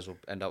Riyad Mahrez will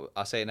end up.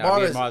 I say it now.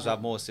 Riyad Mahrez will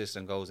have more assists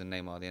and goals than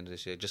Neymar at the end of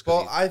this year. Just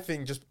because I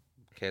think just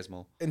cares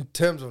more in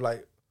terms of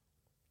like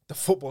the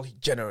football he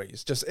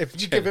generates. Just if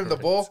you give him the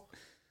ball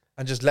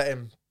and just let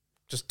him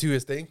just do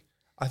his thing,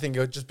 I think it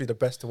would just be the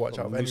best to watch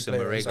out of any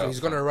player. So he's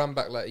gonna run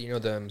back like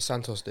the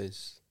Santos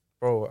days.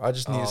 Bro, I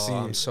just need to see.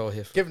 I'm so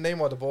here. Give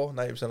Neymar the ball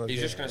 90% of the game.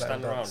 He's just gonna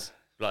stand around.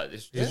 Like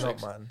this, he's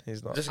not, man.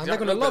 He's not. And they're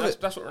gonna love it.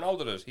 That's what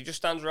Ronaldo does. He just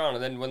stands around,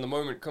 and then when the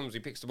moment comes, he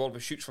picks the ball up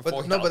and shoots for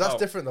 40. No, but that's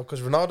different though,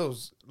 because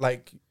Ronaldo's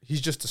like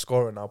he's just a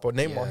scorer now. But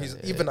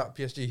Neymar, even at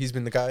PSG, he's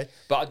been the guy.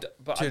 But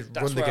that's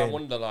where I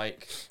wonder,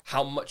 like,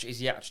 how much is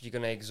he actually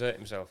going to exert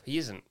himself? He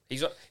isn't.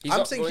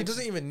 I'm saying he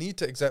doesn't even need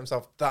to exert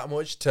himself that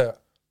much to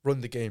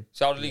run the game.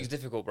 Saudi League's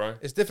difficult, bro.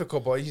 It's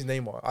difficult, but he's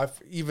Neymar.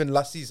 Even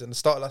last season, the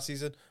start of last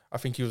season, I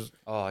think he was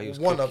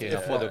one of. I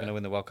thought they were going to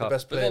win the World Cup.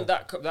 Best player.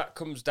 But then that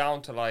comes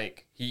down to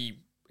like he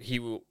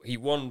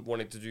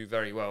wanted to do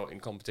very well in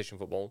competition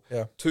football.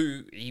 Yeah.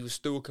 2, he was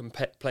still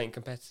playing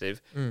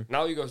competitive.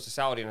 Now he goes to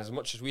Saudi, and as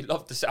much as we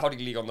love the Saudi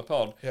League on the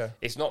pod,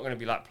 it's not going to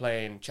be like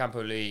playing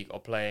Champions League or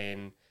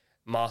playing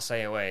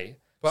Marseille away.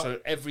 So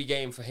every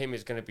game for him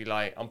is going to be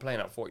like, I'm playing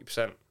at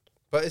 40%.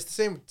 But it's the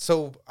same.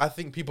 So I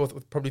think people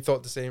probably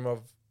thought the same of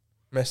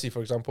Messi,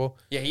 for example.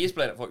 Yeah, he is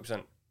playing at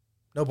 40%.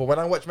 No, but when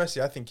I watch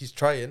Messi, I think he's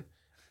trying.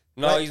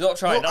 No, he's not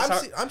trying. No,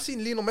 I'm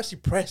seeing Lionel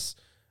Messi press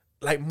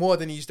like more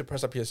than he used to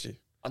press at PSG.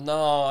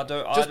 No, I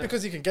don't. Just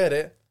because he can get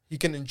it, he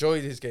can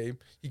enjoy his game.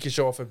 He can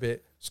show off a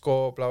bit,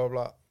 score, blah, blah,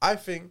 blah. I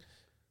think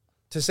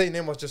to say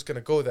Neymar's just going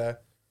to go there,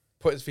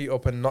 put his feet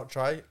up and not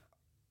try,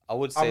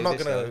 I'm not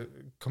going to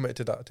commit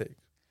to that take.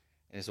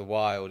 It's a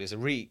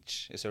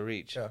reach.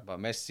 Yeah. But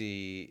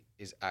Messi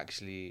is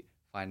actually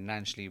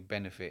financially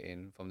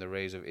benefiting from the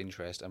raise of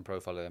interest and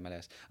profile of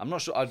MLS. I'm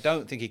not sure. I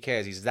don't think he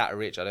cares. He's that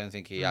rich. I don't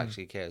think he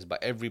actually cares.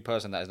 But every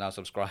person that is now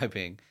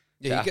subscribing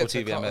to Apple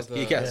TV MLS,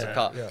 he gets a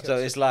cut. Yeah. So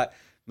it's like,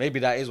 maybe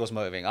that is what's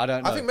motivating. I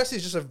don't know. I think Messi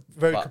is just a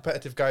very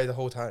competitive guy the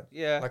whole time.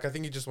 Yeah. Like, I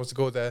think he just wants to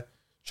go there,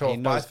 show off.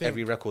 He knows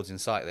every record's in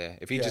sight there.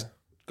 If he just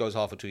goes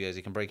half or 2 years,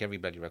 he can break every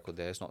bloody record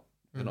there. It's not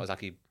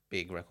exactly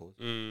big records.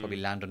 Probably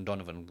Landon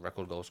Donovan,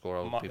 record goal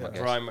scorer.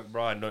 Brian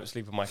McBride, don't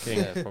sleep with my king.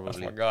 Yeah, probably. That's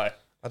my guy.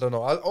 I don't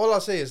know. All I'll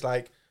say is,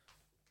 like,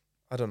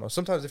 I don't know.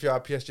 Sometimes if you're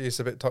at PSG, it's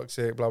a bit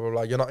toxic, blah, blah,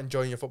 blah. You're not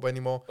enjoying your football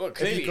anymore. Well,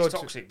 clearly it's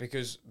toxic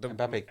because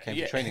Mbappe came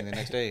to training the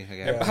next day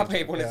again.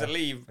 Mbappe wanted to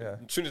leave. As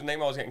soon as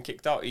Neymar was getting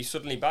kicked out, he's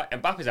suddenly back.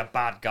 Mbappe's a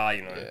bad guy,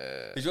 you know.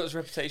 Yeah. He's got this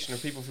reputation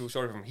of people feel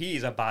sorry for him. He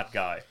is a bad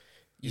guy.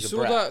 You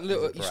saw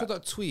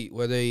that tweet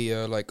where they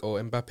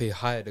Mbappe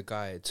hired a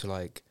guy to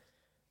like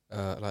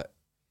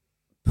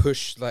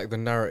push like the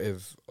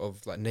narrative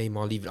of like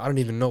Neymar leaving. I don't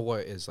even know what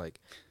it is. Like,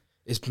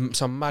 it's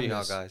some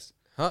madness. PR guys.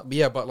 Huh? But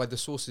yeah, but like the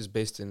source is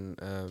based in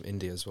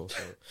India as well,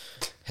 so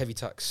heavy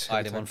tax.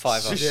 I did on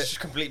 5. It's just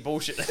complete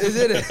bullshit.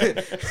 Isn't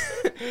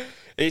it?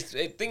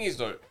 The thing is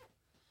though,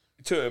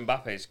 to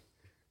Mbappe's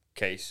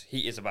case,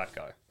 he is a bad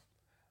guy.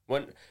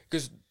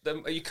 Because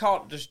you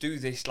can't just do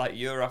this like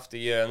year after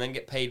year and then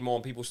get paid more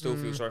and people still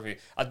feel sorry for you.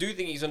 I do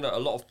think he's under a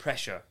lot of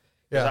pressure.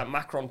 Because like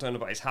Macron turned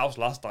up at his house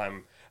last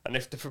time, and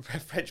if the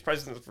French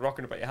president's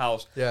rocking up at your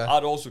house,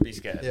 I'd also be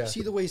scared. Yeah.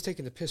 See the way he's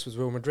taking the piss with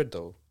Real Madrid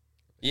though.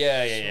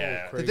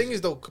 Yeah. The thing is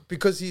though,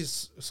 because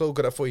he's so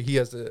good at footy, he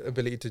has the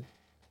ability to.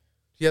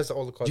 He has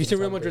all the cards. Do you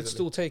think Real Madrid's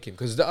still taking?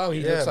 Because he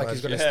looks like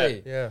he's going to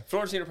stay. Yeah.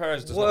 Florentino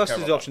Perez does what not else care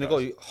is about the option? that.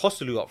 They've got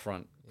Hostelu up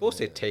front. Of course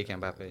they'd take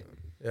Mbappe.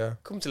 Yeah.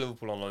 Come to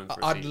Liverpool on loan for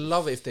a I'd season.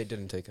 love it if they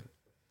didn't take him.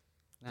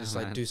 Just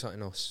like do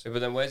something else. Yeah, but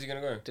then where's he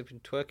going to go? They've been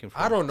twerking for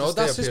I don't know. Just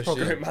That's stay his at PSG.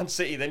 problem. You're at Man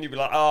City, then you'd be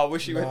like, I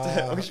wish he went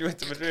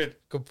to Madrid.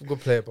 Good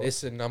player, but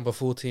Listen, number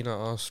 14 at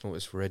Arsenal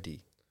is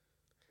ready.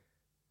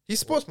 he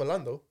supports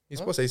Milan though. He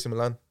supports AC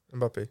Milan.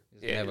 Mbappe.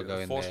 He's never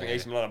going forcing there.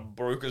 AC Milan a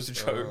broker's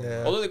joke.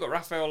 Yeah. Although they've got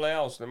Rafael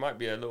Leao, so there might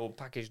be a little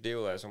package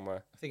deal there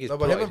somewhere. I think he's But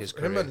plotted his him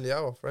career. and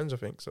Leao are friends, I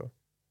think so.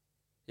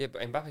 Yeah,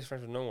 but Mbappe's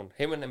friends with no one.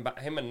 Him and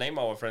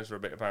Neymar were friends for a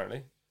bit,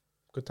 apparently.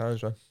 Good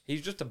times, man.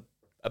 He's just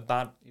a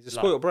bad... He's a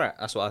spoiled brat.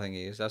 That's what I think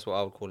he is. That's what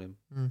I would call him.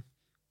 Mm.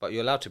 But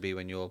you're allowed to be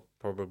when you're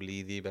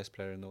probably the best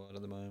player in the world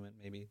at the moment,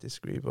 maybe.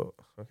 Disagree, but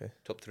okay.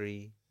 Top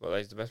 3. Well,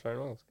 he's the best player in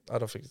the world. I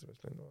don't think he's the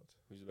best player in the world.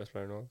 Who's the best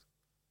player in the world?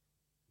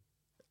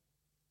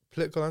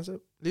 Political answer?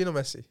 Lionel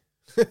Messi.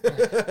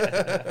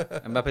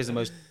 Mbappe's the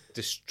most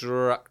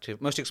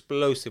destructive, most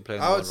explosive player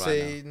in the I world would right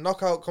say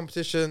knockout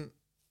competition,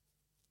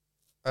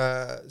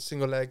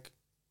 single leg.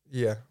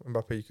 Yeah,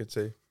 Mbappe, you could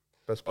say.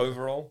 Best player.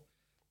 Overall?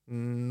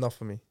 Not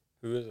for me.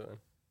 Who is it then?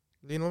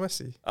 Lionel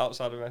Messi.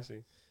 Outside of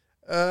Messi?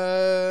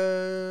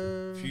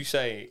 If you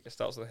say it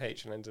starts with a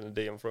H and ends in a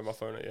D, I'm throwing my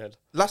phone at your head.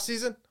 Last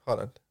season,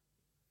 Haaland.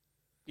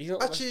 He's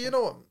not Actually, you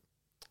know what?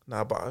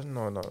 Nah, but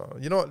no.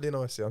 You know what,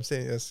 Lionel Messi? I'm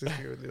saying yes.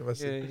 Lionel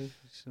Messi.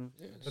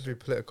 That'd be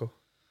political.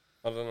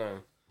 I don't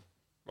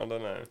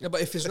know. Yeah,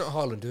 but if it's not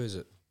Haaland, who is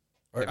it?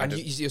 And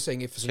you're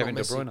saying if it's Kevin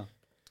not De Messi? Bruyne.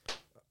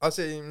 I'd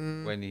say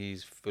When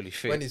he's fully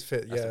fit. when he's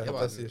fit. Yeah,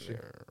 that's the issue.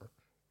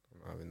 I'm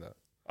not having that.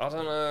 I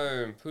don't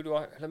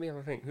know. Let me have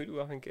a think. Who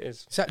do I think it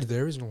is? Exactly,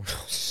 there is no one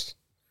else.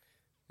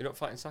 You're not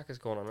fighting Saka's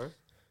corner, no?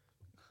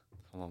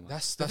 Come on, man.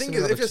 That's The thing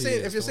is,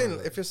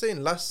 if you're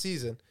saying last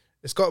season,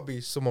 it's got to be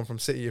someone from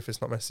City if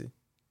it's not Messi.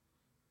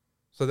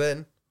 So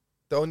then,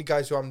 the only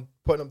guys who I'm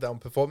putting up there on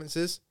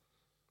performances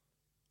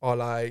are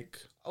like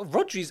Oh,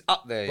 Rodri's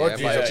up there, Rodri's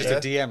yeah, but up it's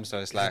just there. a DM, so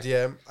it's like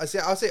DM.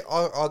 I'll say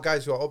our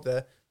guys who are up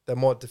there, they're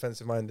more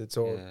defensive minded.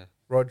 So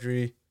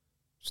Rodri,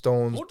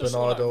 Stones, What does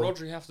Bernardo. someone like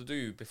Rodri have to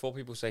do before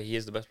people say he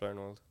is the best player in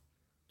the world?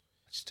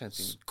 I just don't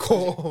think.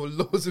 Score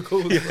loads of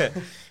goals. Yeah.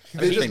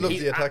 They just love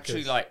he's the attackers.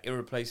 actually like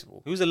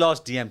irreplaceable. Who was the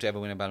last DM to ever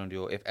win a Ballon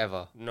d'Or, if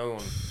ever? No one.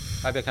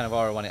 Fabio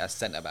Cannavaro won it as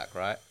centre back,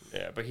 right?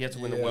 Yeah, but he had to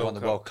win Yeah. the Won World the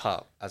Cup. World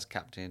Cup as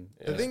captain.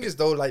 The thing is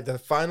though, like the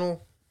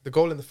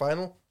goal in the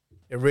final,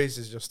 it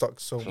raises your stock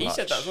so much. He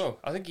said that as well.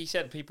 I think he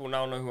said people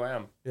now know who I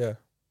am, Yeah.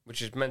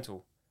 which is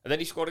mental. And then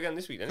he scored again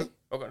this week, didn't he?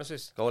 I got an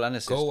assist. Goal and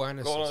assist. Goal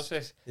and Goal and assist.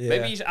 assist. Yeah.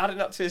 Maybe he's adding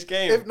up to his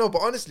game. No,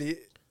 but honestly,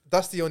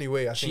 that's the only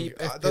way. I Cheap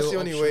think FPL that's the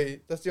only option.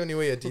 way. That's the only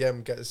way a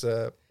DM gets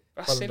That's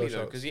Ballon silly d'Or though,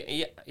 shots.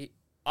 because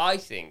I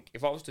think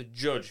if I was to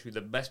judge who the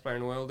best player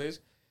in the world is,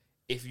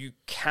 if you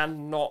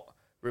cannot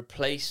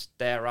replace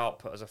their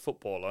output as a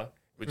footballer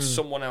with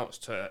someone else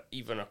to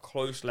even a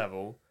close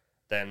level,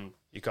 then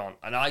you can't.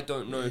 And I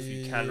don't know if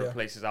you can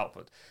replace his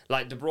output.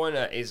 Like De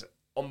Bruyne is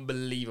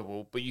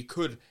unbelievable, but you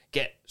could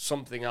get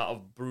something out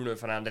of Bruno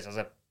Fernandes as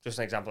just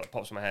an example that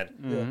pops in my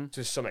head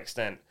to some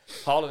extent.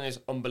 Haaland is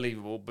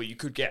unbelievable, but you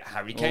could get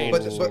Harry Kane.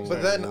 But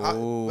then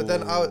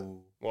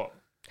What?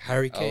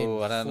 Harry Kane.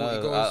 Oh, I don't 40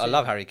 know. goals, I yeah.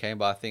 love Harry Kane,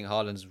 but I think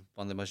Haaland's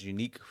one of the most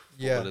unique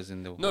footballers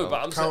in the world. No,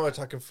 but I'm saying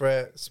counter-attacking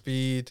threat,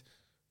 speed,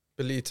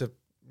 ability to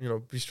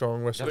be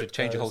strong. you have to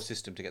change your whole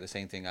system to get the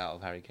same thing out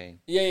of Harry Kane.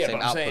 yeah, Same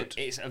but I'm saying output.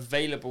 it's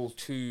available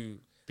to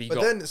be But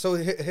got. then, so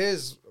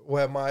here's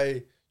where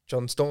my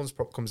John Stones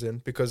prop comes in,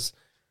 because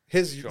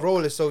his Sure.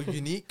 role is so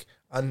unique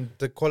and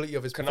the quality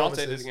of his Canate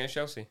did performances. against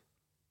Chelsea.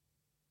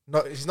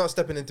 He's not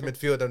stepping into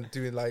midfield and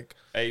doing like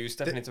He was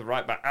stepping into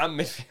right back and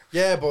midfield.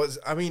 yeah, but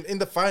I mean in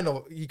the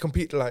final he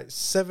competed like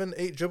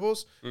 7-8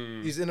 dribbles.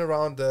 He's in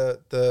around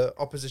the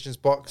opposition's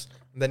box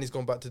and then he's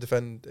going back to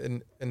defend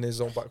in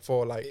his own back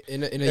four. Like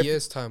In a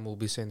year's time, we'll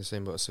be saying the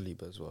same about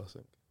Saliba as well, I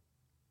think.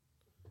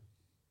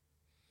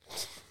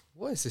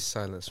 What is this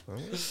silence, man?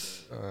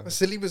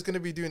 Saliba's gonna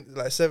be doing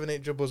like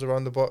 7-8 dribbles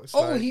around the box.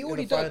 Oh, like, he in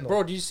already the did. final.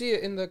 Bro, do you see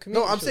it in the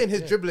community? No, I'm saying his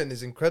shirt? dribbling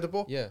is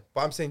incredible. Yeah.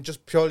 But I'm saying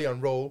just purely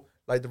on role,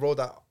 like the role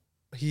that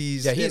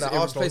he's Yeah, in he's at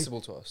Arsenal.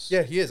 irreplaceable to us.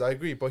 Yeah, he is. I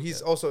agree, but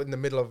he's also in the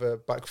middle of a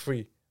back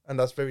three, and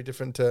that's very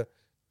different to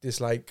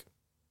this like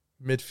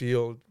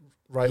midfield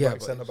right Yeah, back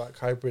but- centre back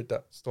hybrid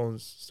that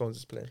Stones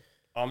is playing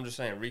I'm just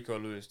saying Rico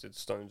Lewis did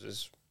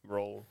Stones'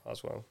 role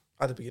as well.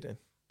 at the beginning.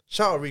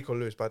 Shout out Rico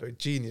Lewis, by the way,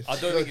 genius. I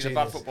don't You're think he's a bad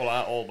genius. footballer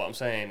at all, but I'm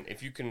saying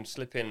if you can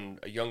slip in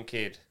a young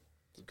kid,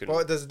 who can,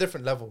 But there's a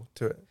different level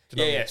to it. Do you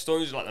know what I mean?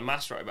 Stones is like the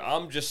master of it. But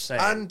I'm just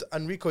saying,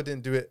 And Rico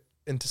didn't do it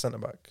into centre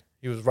back.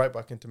 He was right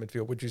back into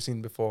midfield, which you've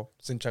seen before.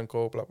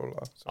 Zinchenko, blah blah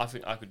blah. So, I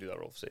think I could do that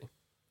role for City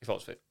if I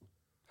was fit.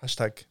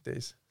 hashtag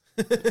days.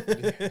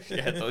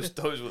 Yeah, those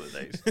were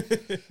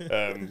the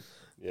days.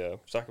 Yeah,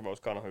 Saka, I was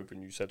kind of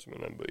hoping you said something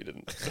then, but you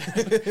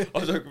didn't. I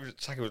was hoping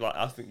Saka was like,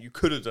 I think you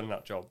could have done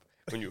that job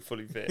when you were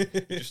fully fit.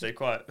 You just stay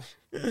quiet.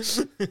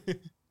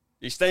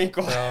 You staying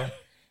quiet.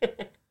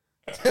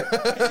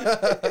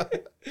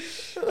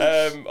 All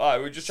right,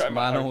 we're just chatting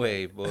Man about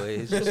away,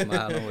 boys. Just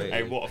man away.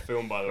 Hey, what a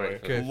film, by the way.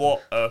 Great film.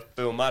 What a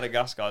film.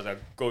 Madagascar is a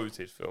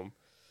goated film.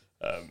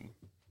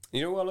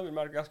 You know what I love in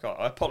Madagascar?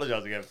 I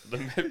apologise again for the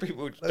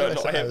people who don't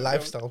It's know like a him.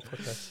 lifestyle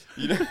podcast.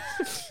 You know,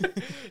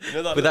 you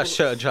know that With that little-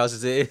 shirt and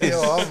trousers, it is.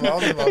 Yo,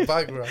 I'm in my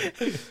background.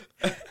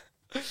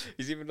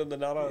 He's even done the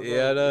Nara. as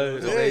Yeah, I well. know.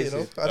 It's Yeah,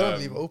 amazing. I don't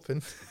leave it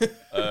open.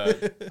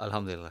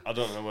 Alhamdulillah. I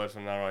don't know the word for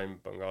Nara in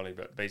Bengali,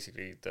 but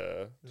basically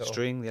the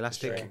String, the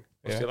elastic. string.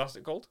 What's the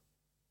elastic called?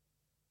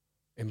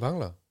 In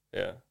Bangla.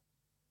 Yeah.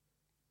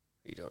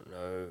 You don't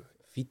know.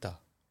 Fita.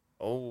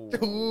 Oh.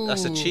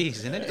 That's a Ooh, cheese,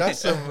 isn't it? That's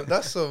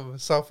some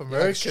South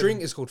American.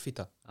 String is called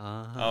fita.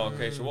 Oh,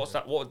 okay. So what's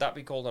that? What would that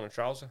be called on a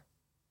trouser?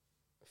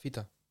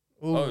 Fita.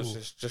 Ooh, Oh,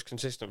 it's just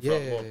consistent Yeah, throughout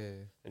the yeah, body.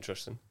 yeah.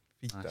 Interesting.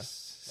 fita. Nice.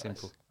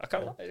 Simple. I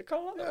can't like it. I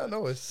can't like Yeah, that.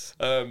 no, it's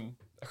I can't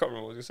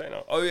remember what I was going to say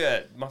now. Oh,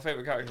 yeah. My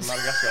favourite character in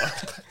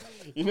Madagascar.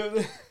 You know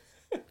the...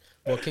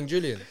 What, King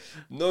Julian?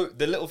 No,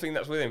 the little thing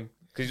that's with him.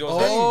 Because he's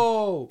always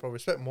Oh, bro.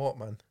 Respect Mort,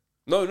 man.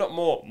 No, not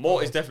Mort.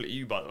 Mort is definitely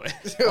you, by the way.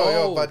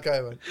 Yo, bad guy,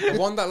 man. the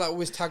one that like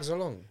always tags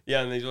along.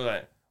 Yeah, and he's all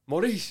like,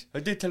 Maurice, I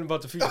did tell him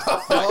about the feast.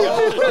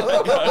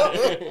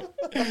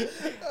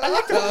 I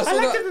liked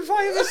it before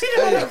I ever seen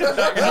him.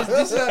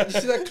 You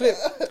see that clip?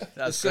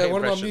 That's It's, great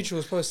one of my impression.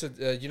 mutuals posted.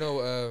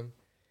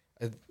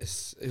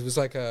 It was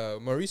like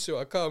Mauricio,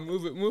 I can't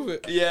move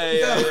it.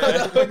 Yeah.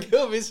 That would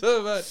kill me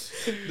so bad.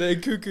 The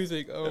cuckoo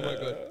thing. Oh my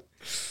god,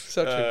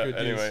 such a good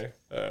news. Anyway,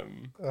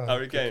 Oh,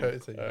 Harry good Kane.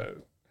 character, yeah.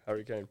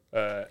 Harry Kane.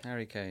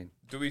 Harry Kane.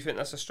 Do we think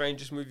that's the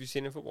strangest move you've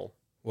seen in football?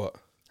 What?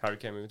 Harry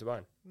Kane moving to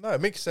Bayern? No,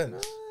 it makes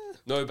sense.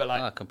 No, but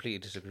like, I completely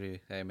disagree.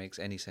 That it makes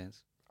any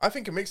sense. I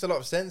think it makes a lot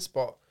of sense,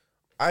 but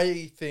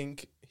I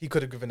think he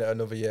could have given it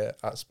another year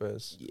at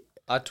Spurs.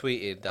 I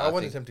tweeted that I I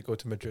wanted think him to go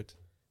to Madrid.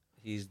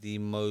 he's the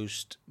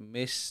most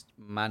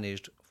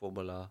mismanaged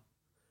footballer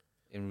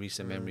in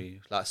recent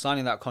memory. Like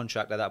signing that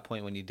contract at that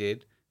point when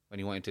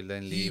he wanted to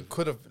then He leave.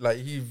 could have, like,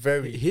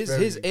 very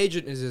His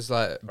agent is his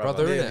like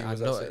brother, Yeah, innit? he I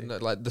was know, at City.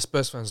 like the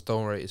Spurs fans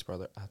don't rate his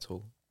brother at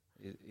all.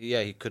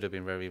 Yeah, he could have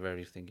been very,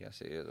 very thinky at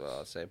City as well,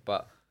 I'd say.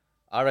 But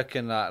I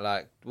reckon that,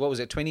 like, what was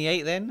it,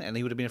 28 then? And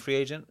he would have been a free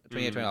agent?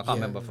 28, 29, I can't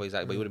remember for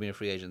exactly, but he would have been a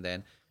free agent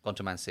then. Gone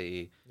to Man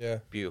City. Yeah.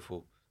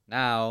 Beautiful.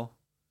 Now,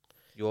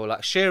 you're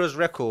like, Shearer's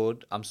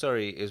record, I'm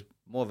sorry, is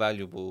more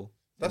valuable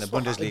than the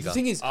Bundesliga. The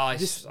thing is,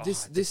 this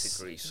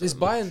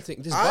Bayern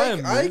thing,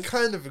 I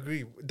kind of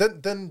agree.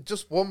 Then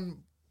just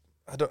one...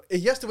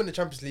 He has to win the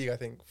Champions League, I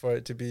think, for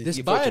it to be... This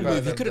Bayern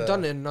move, he could have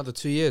done it in another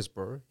 2 years,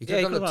 bro. He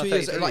could have done it 2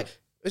 years. Like,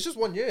 it's just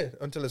 1 year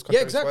until his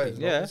contract expires.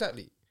 Yeah,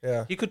 exactly.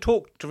 Yeah. He could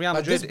talk to Real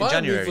Madrid this in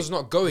January. Move was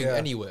not going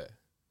anywhere.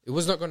 It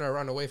was not going to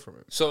run away from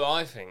him. So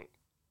I think...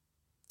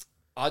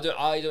 I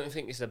don't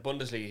think it's the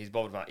Bundesliga he's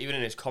bothered about. Even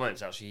in his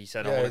comments, actually, he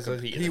said, I want to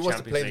compete in the Champions League. He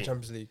wants to play in the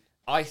Champions League.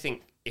 I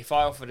think if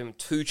I offered him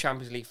 2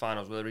 Champions League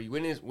finals, whether he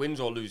wins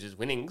or loses,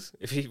 winnings,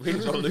 if he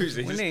wins or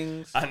loses,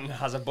 and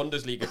has a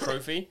Bundesliga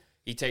trophy,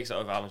 he takes it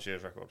over Alan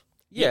Shearer's record.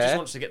 He just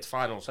wants to get to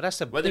finals. But that's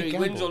whether he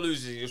wins or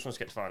loses, he just wants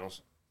to get to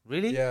finals.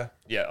 Really? Yeah.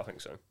 Yeah, I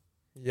think so.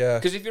 Yeah.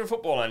 Because if you're a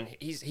footballer and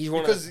he's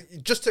one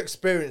just to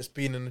experience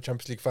being in the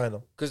Champions League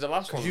final. Because the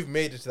last one, you've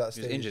made it to that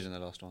stage. He was injured in the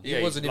last one. Yeah,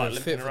 he wasn't even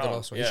fit for the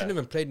last one. He shouldn't have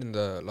even played in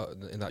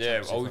that.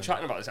 Yeah, well, we're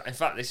chatting about this. In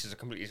fact, this is a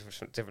completely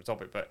different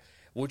topic. But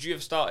would you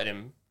have started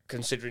him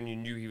considering you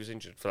knew he was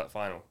injured for that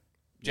final?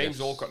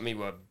 James Walcott and me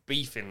were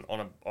beefing on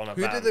a.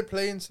 Who did they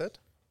play instead?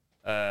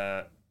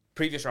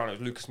 Previous round it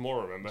was Lucas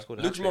Moura. Remember?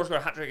 Lucas Moura scored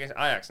a hat trick against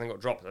Ajax and then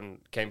got dropped and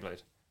Kane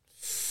played.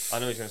 I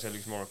know he's going to say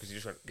Lucas Moura because he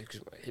just went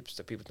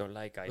hipster people don't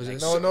like guys.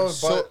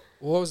 But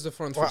what was the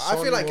front?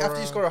 I feel like after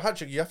you score a hat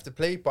trick, you have to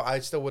play. But I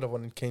still would have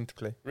wanted Kane to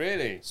play.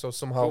 Really? So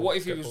somehow. But what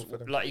if he was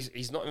like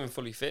he's not even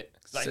fully fit?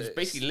 Like he's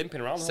basically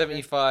limping around.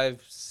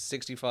 75,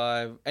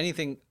 65,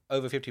 anything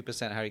over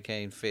 50% Harry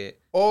Kane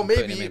fit. Or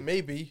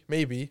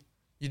maybe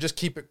you just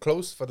keep it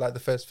close for like the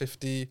first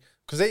 50.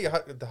 Because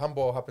the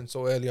handball happened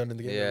so early on in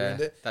the game. Yeah,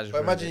 but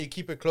imagine you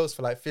keep it close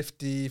for like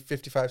 50,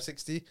 55,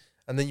 60,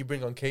 and then you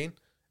bring on Kane,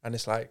 and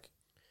it's like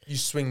you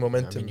swing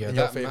momentum in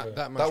your favour.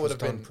 That would have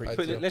been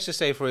pretty. Let's just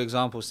say, for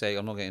example's sake,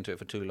 I'm not getting into it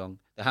for too long.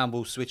 The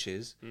handball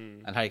switches,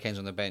 and Harry Kane's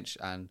on the bench,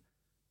 and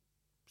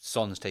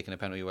Son's taking a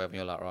penalty or whatever, and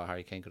you're like, right,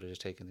 Harry Kane could have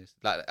just taken this.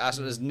 Like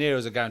as near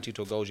as a guarantee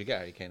to a goal as you get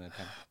Harry Kane.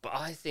 But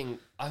I think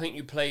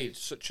you played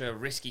such a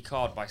risky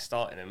card by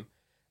starting him.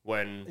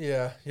 When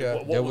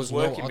what was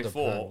working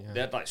before,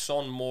 they had like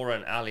Son, Moura,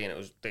 and Ali, and it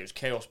was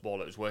chaos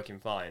ball. It was working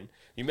fine.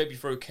 You maybe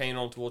throw Kane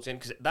on towards him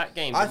because that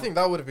game. I think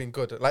that would have been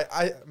good. Like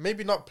I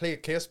maybe not play a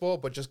chaos ball,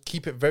 but just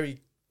keep it very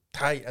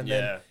tight. And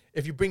then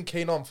if you bring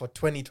Kane on for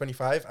 20,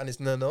 25 and it's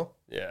 0-0,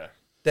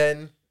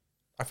 then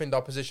I think the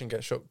opposition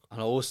gets shook.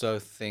 And I also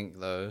think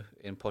though,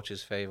 in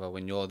Poch's favour,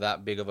 when you're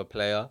that big of a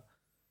player,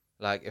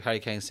 like if Harry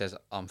Kane says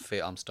I'm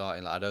fit, I'm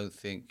starting. Like I don't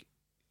think.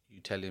 You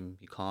tell him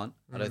you can't.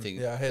 I don't think.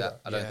 Yeah, I hear that.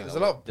 I don't think there's a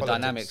lot of the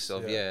dynamics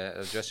of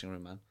a dressing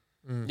room, man.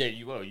 Yeah,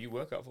 you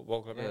work at a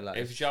football club. Like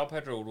if João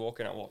Pedro would walk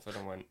in at Watford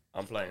and went,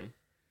 "I'm playing."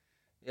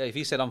 Yeah, if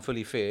he said I'm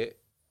fully fit,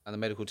 and the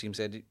medical team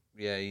said,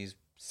 "Yeah, he's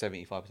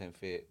 75%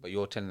 fit," but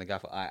you're telling the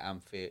gaffer, "I am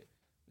fit,"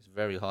 it's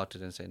very hard to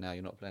then say, "No,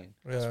 you're not playing."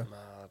 That's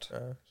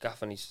mad.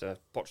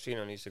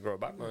 Pochettino needs to grow a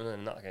backbone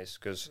in that case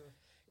because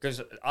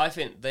I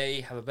think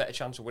they have a better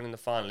chance of winning the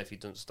final if he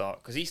doesn't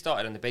start because he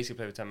started and they basically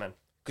played with 10 men.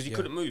 Because he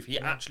couldn't move. He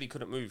actually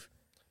couldn't move.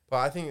 But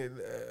I think,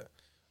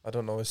 I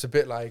don't know, it's a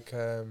bit like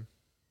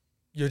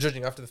you're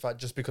judging after the fact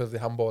just because of the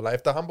handball. Like,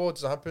 if the handball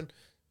doesn't happen,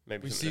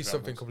 maybe we see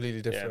something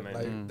completely different. Yeah,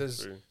 like,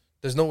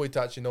 there's no way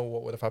to actually know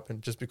what would have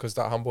happened just because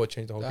that handball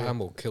changed the whole game. That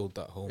handball killed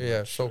that whole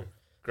match. So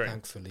great.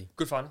 Thankfully.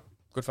 Good final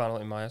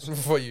in my eyes.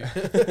 For you. Do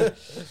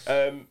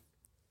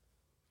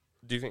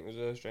you think it was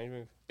a strange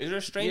move? Is there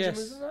a stranger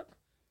move than that?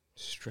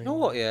 Strange. You know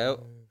what, I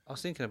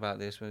was thinking about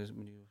this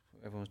when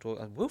everyone's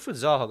talking. Wilfried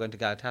Zaha going to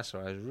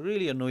Galatasaray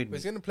really annoyed me.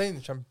 He's going to play in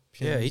the Champions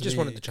League. Yeah, he just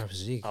wanted the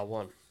Champions League. I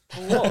won.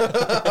 For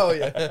what? Oh,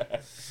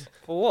 yeah.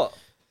 For what?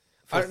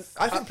 I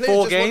think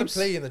players just want to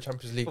play in the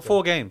Champions League. For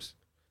 4 games.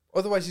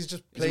 Otherwise, he's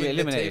just playing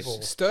the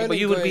table.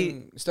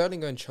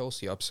 Sterling going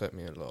Chelsea upset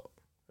me a lot.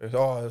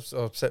 Oh, it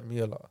upset me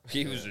a lot.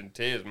 He was in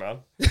tears, man.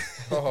 He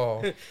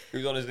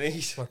was on his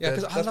knees. Yeah,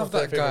 because I love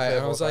that guy.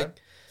 And I was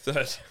like...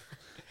 Third.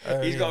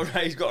 He's got a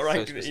rank.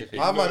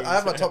 I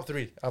have my top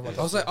 3. I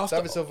was like, after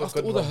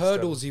all the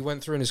hurdles he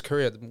went through in his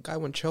career, the guy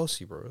went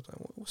Chelsea, bro. Like,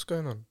 what's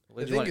going on?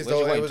 The thing is,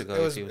 though,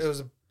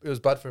 it was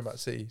bad for him at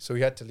City, so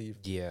he had to leave.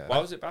 Yeah. Why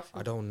was it bad for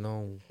him? I don't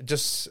know.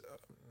 Just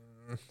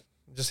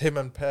him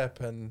and Pep,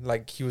 and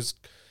like he was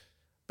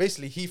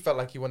basically he felt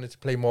like he wanted to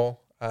play more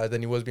than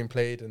he was being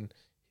played, and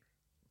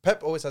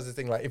Pep always has this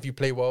thing like if you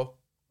play well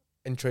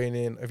in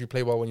training, if you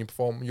play well when you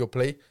perform, you'll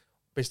play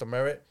based on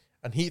merit.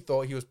 And he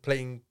thought he was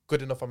playing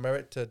good enough on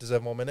merit to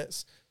deserve more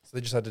minutes. So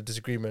they just had a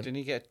disagreement. Didn't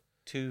he get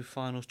 2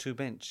 finals, 2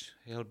 bench?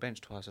 He held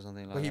bench twice or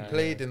something like that. He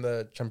played in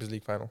the Champions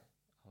League final.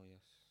 Oh,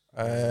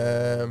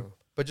 yes.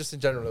 But just in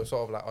general, it was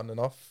sort of like on and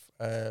off.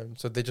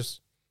 So they just,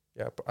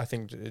 but I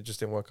think it just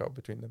didn't work out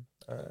between them.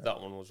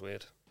 That one was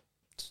weird.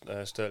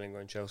 Sterling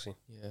going Chelsea.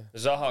 Yeah.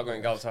 Zaha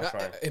going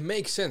Galatasaray. It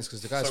makes sense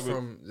because the guy's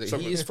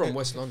he is from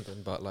West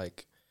London, but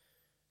like...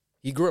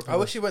 He grew up. I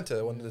wish he went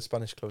to one of the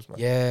Spanish clubs, man.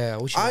 Yeah,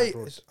 I wish.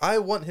 I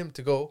want him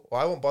to go, or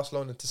I want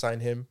Barcelona to sign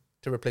him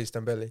to replace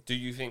Dembele. Do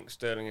you think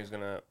Sterling is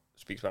gonna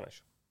speak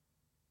Spanish?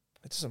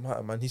 It doesn't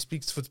matter, man. He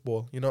speaks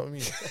football. You know what I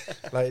mean?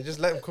 Like, just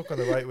let him cook on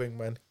the right wing,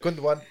 man.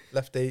 Gundogan,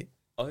 left 8.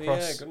 Oh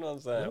cross. yeah, good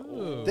one's there.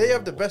 Ooh. They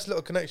have the best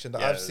little connection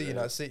that I've seen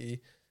at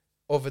City,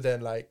 other than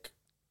like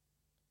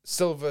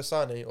Silva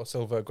Sane or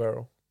Silva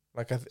Aguero.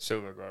 Like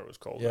Silva Aguero was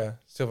called. Yeah,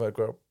 Silva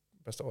Aguero,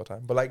 best of all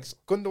time. But like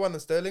Gundogan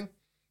and Sterling,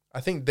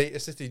 I think they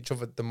assisted each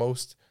other the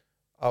most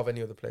out of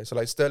any other player. So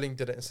like Sterling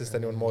didn't assist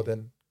anyone more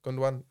than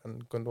Gundogan,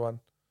 and Gundogan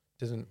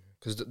didn't.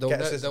 Because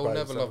they'll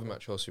never love him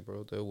at Chelsea,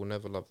 bro. They will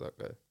never love that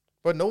guy.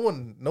 But no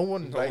one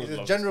like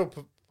the general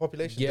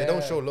population, they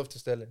don't show love to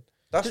Sterling.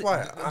 That's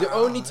why the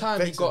only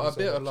time he got a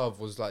bit of love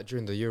was like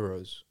during the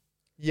Euros.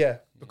 Yeah,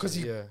 because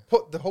he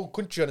put the whole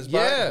country on his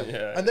back.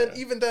 Yeah. And then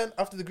even then,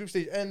 after the group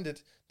stage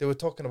ended, they were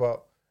talking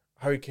about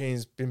Harry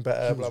Kane's been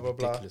better, blah blah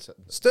blah.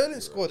 Sterling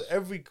scored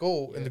every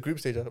goal in the group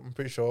stage, I'm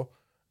pretty sure.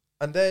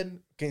 And then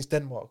against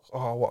Denmark,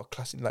 oh, what a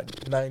classic,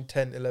 like 9,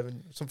 10,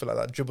 11, something like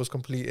that. Dribbles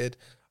completed.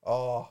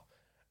 Oh.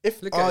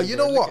 If you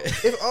know what?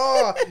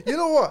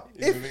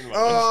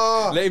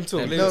 Let him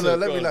talk.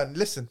 Let me land.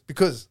 Listen,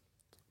 because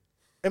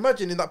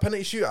imagine in that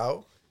penalty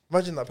shootout,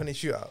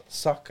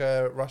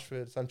 Saka,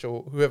 Rashford,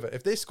 Sancho, whoever,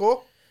 if they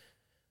score,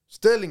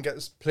 Sterling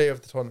gets player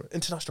of the tournament,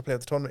 international player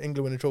of the tournament,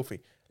 England winning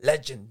trophy,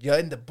 legend. You're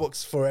in the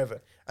books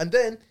forever. And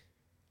then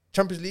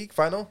Champions League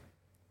final,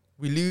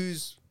 we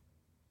lose.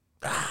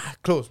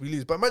 Close, we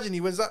lose. But imagine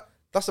he wins that.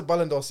 That's a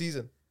Ballon d'Or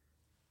season.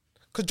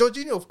 Because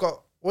Jorginho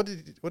got what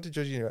did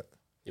Jorginho get?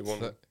 He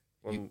won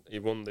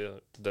the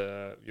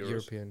Euros.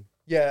 European.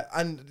 Yeah,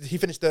 and he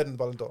finished third in the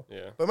Ballon d'Or.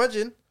 Yeah. But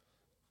imagine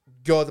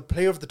you're the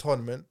player of the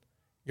tournament,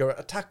 you're an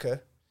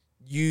attacker,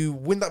 you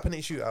win that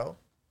penalty shootout,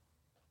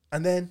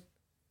 and then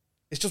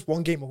it's just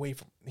one game away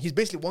from. He's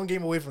basically one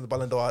game away from the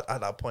Ballon d'Or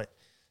at that point.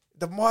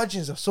 The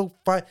margins are so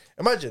fine.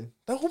 Imagine,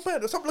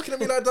 man, stop looking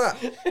at me like that.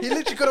 He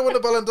literally could have won the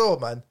Ballon d'Or,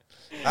 man.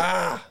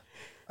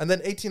 And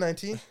then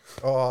 18-19,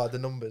 the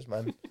numbers,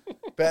 man.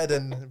 Better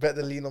than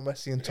Lionel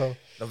Messi until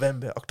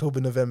October,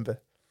 November.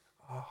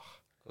 I'll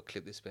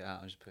clip this bit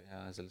out and just put it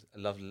out as a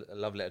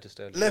love letter to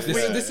Sterling. Left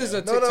wing. This is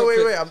a TikTok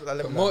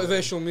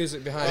motivational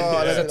music behind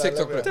it. There's a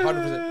TikTok clip,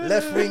 100%.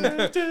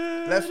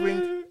 Left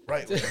wing,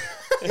 right wing.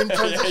 In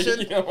transition.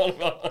 In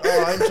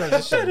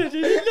transition.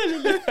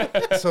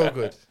 So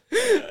good.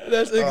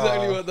 That's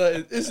exactly what that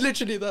is. It's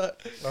literally that.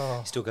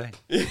 He's still going.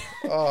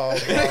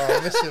 I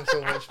miss him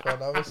so much,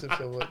 man. I miss him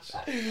so much.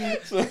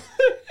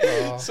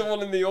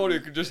 Someone in the audio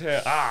could just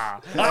hear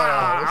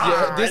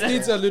Yeah, this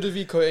needs a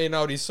Ludovico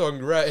Einaudi song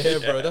right here,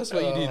 bro. That's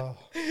what you need.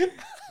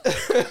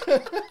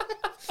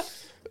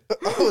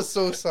 I was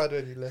so sad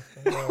when he left.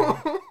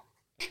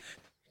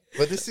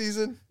 But this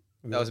season,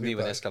 that was me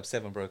when S Club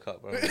 7 broke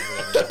up, bro.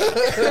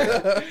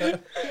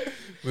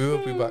 We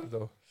will be back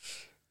though.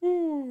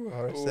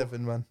 R7,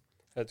 man.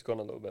 Head's gone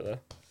a little bit there.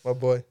 My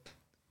boy.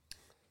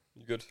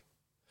 You good?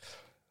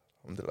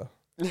 Alhamdulillah.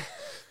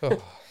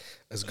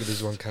 As good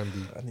as one can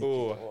be. I need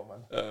more,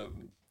 man.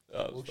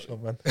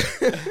 Man.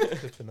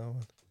 Flipping out,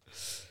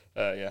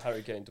 man. Yeah,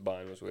 Harry Kane to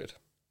Bayern was weird.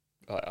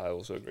 I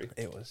also agree.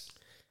 It was.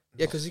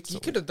 Yeah, because he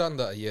could have done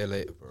that a year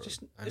later, bro.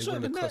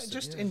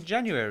 Just in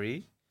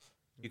January,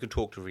 you can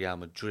talk to Real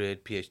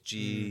Madrid,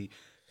 PSG,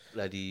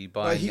 bloody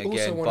Bayern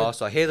again,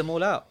 Barca. I hear them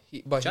all out.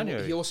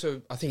 January. He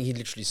also, I think he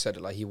literally said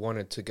it like he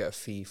wanted to get a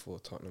fee for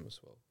Tottenham as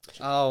well.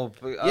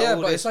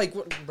 But it's like,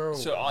 bro,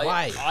 so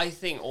why? I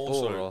think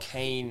also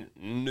Kane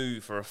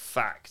knew for a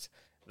fact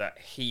that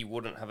he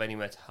wouldn't have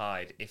anywhere to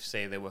hide if,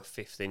 say, they were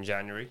 5th in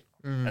January.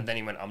 And then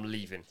he went, I'm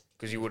leaving.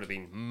 Because he would have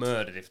been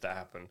murdered if that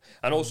happened.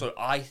 And also,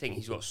 I think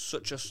he's got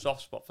such a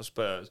soft spot for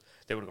Spurs.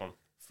 They would have gone,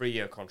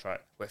 3-year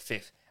contract, we're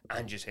 5th,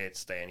 and just here to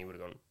stay. And he would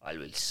have gone, I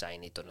will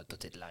sign it on a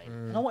dotted line.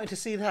 And I wanted to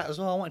see that as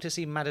well. I wanted to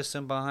see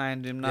Madison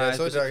behind him. Yeah, he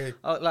could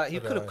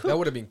have. That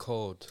would have been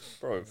cold.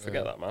 Bro,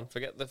 forget that, man.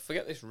 Forget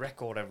this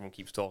record everyone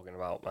keeps talking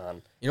about,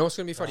 man. You know what's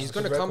going to be funny? He's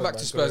going to come back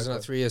to Spurs in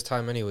like 3 years'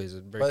 time anyways.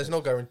 But there's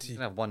no guarantee. He's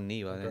going to have one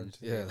knee by then.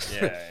 Yeah.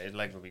 Yeah, his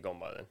leg will be gone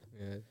by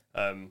then.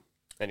 Yeah.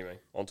 Anyway,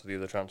 on to the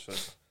other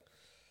transfers.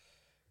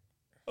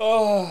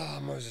 Oh,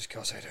 Moses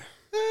Caicedo.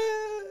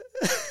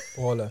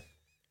 Baller.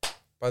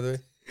 By the way,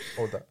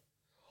 hold that.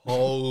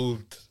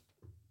 Hold.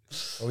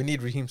 We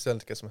need Raheem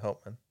Sterling to get some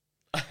help, man.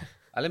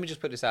 Let me just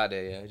put this out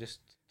there, yeah, just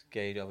to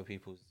gauge other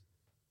people's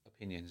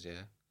opinions,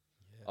 yeah.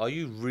 Are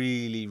you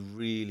really,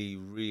 really,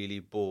 really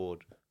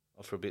bored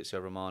of Fabrizio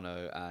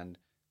Romano and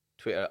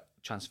Twitter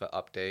transfer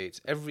updates?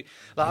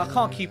 I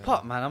can't keep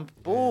up, man. I'm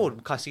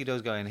bored.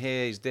 Caicedo's going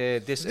here, he's there,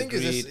 this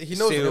agreed, he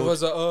knows it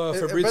was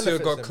Fabrizio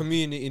got him.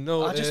 community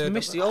noted. I just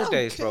miss the old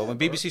days, bro. When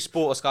BBC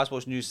Sport or Sky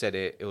Sports News said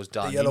it was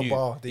done. The yellow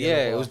bar.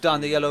 It was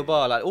done, the yellow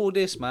bar. Like, all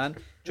this, man,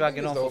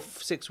 dragging on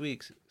for 6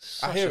 weeks.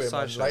 I hear it,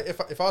 man. Like,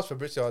 if I was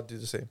Fabrizio, I'd do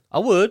the same. I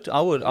would.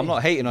 I'm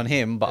not hating on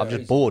him, but I'm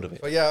just bored of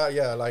it. But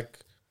yeah, like,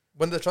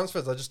 when the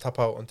transfers, I just tap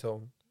out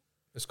until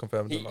it's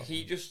confirmed.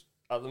 He just...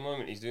 At the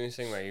moment, he's doing this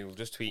thing where he'll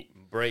just tweet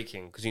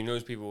breaking because he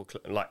knows people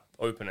will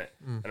open it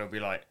and it'll be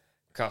like,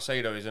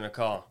 Caicedo is in a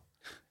car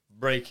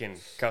breaking.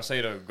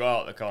 Caicedo, go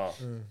out the car.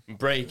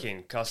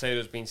 Breaking.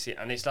 Caicedo's been seen,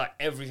 and it's like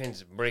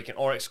everything's breaking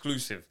or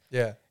exclusive.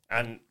 Yeah.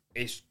 And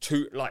it's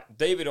too like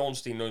David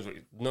Ornstein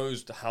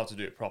knows how to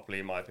do it properly,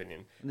 in my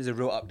opinion. And there's a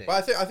real update.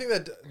 But I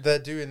think they're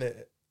doing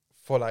it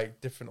for like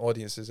different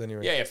audiences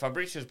anyway. Yeah,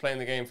 Fabrizio's playing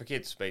the game for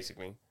kids,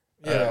 basically.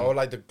 Yeah, or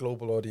like the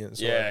global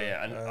audience.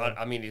 Yeah, and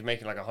I mean, he's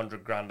making like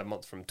 $100,000 a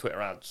month from Twitter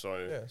ads,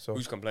 so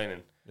who's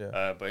complaining?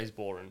 Yeah. But it's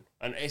boring,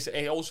 and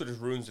it also just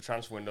ruins the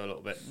transfer window a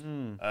little bit.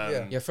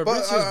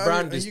 Fabrizio's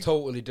brand is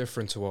totally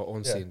different to what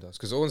Ornstein does,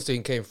 because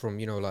Ornstein came from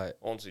like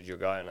Ornstein's your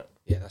guy, innit?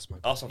 Yeah, that's my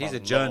guy. He's a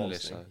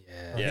journalist. So.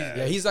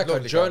 Yeah, he's like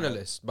a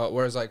journalist, but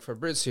whereas like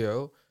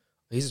Fabrizio,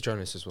 he's a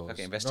journalist as well. Like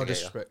an investigator. No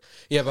disrespect.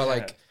 Yeah, but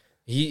like.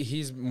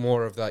 He's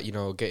more of that,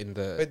 getting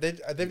the.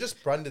 But they've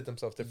just branded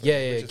themselves different.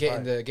 Yeah,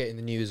 getting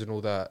the news and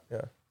all that.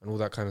 Yeah, and all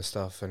that kind of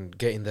stuff, and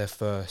getting there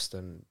first,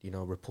 and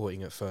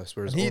reporting it first.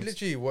 Whereas he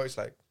literally works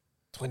like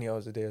 20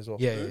 hours a day as well.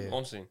 Yeah.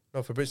 Honestly.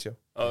 No, Fabrizio.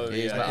 Oh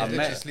yeah. Like, he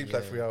literally sleeps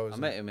like 3 hours. I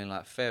met him in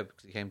like Feb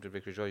because he came to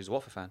Vicarage Road. He's a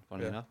Watford fan,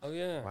 funny enough. Oh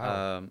yeah.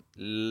 Wow.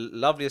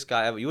 Loveliest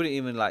guy ever. You wouldn't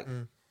even like.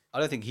 I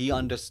don't think he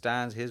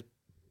understands his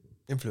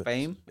Influence.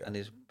 fame and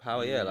his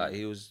power. Yeah, like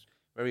he was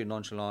very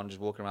nonchalant,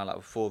 just walking around like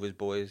with 4 of his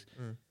boys.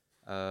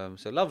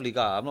 So lovely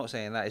guy. I'm not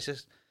saying that. It's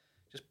just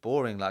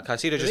boring. Like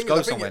Caicedo just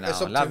goes somewhere now.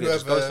 Lavia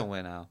just goes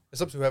somewhere now.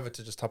 It's up to whoever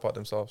to just tap out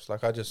themselves.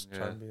 Like I just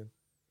try and be.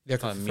 Yeah,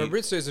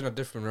 Fabrizio's in a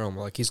different realm.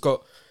 Like he's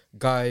got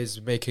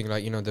guys making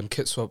like them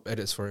kit swap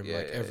edits for him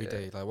every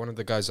day. Like one of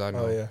the guys I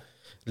know,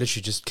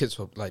 literally just kit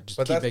swap, like just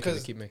keep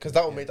making. Because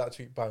that will make that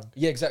tweet bang.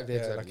 Yeah, exactly.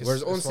 Like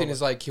whereas Ornstein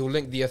is like he'll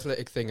link the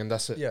athletic thing and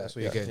that's it. Yeah, that's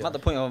what you're getting. I'm at the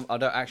point of I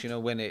don't actually know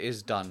when it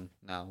is done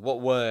now.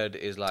 What word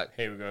is like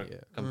here we go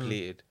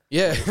completed?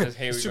 Yeah,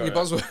 it's too many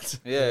buzzwords.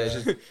 Yeah,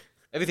 it's just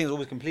everything's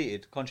always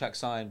completed, contract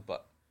signed,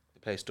 but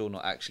the player's still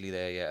not actually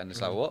there yet, and it's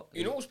like what?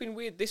 You know what's been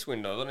weird this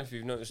window? I don't know if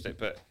you've noticed it,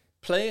 but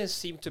players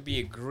seem to be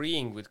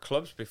agreeing with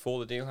clubs before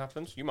the deal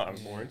happens. You might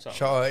have more insight.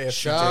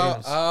 Shout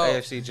out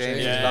AFC James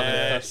is loving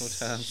the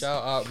personal terms.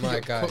 Shout out my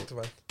guy. Cooked,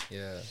 man.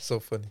 Yeah,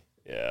 so funny.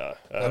 Yeah,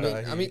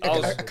 I mean,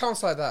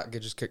 accounts like that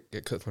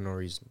get cooked for no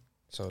reason.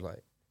 So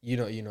like, you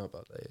know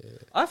about that. Yeah.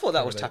 I thought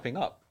that was tapping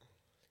up.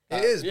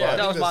 It is, yeah, but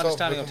that was my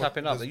understanding of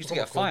tapping up. They used to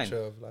get fined.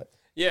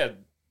 Yeah,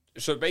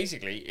 so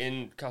basically,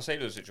 in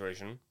Caicedo's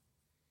situation,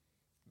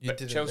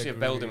 Chelsea have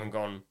bailed him and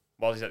gone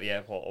while he's at the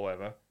airport or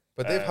whatever.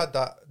 But they've had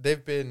that.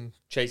 They've been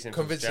chasing,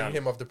 convincing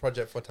him of the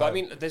project for time. But I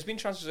mean, there's been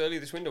transfers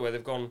earlier this window where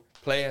they've gone.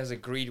 Player has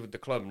agreed with the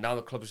club. Now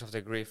the club just have to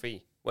agree a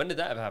fee. When did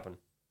that ever happen?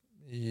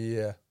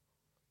 Yeah,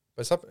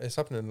 but it's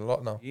happening a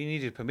lot now. You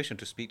needed permission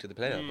to speak to the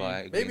player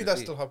by maybe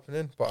that's still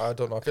happening, but I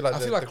don't know. I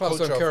feel like clubs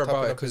don't care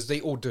about it because they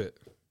all do it.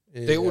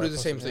 They all do the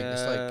same thing.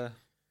 It's like.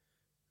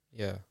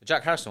 Yeah, the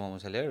Jack Harrison one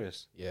was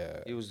hilarious.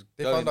 Yeah,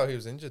 They found out he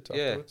was injured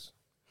afterwards.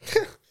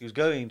 He was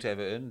going to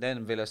Everton.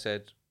 Then Villa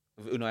said,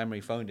 Unai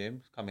Emery phoned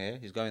him, "Come here."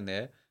 He's going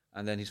there,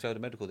 and then he's failed a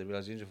medical. They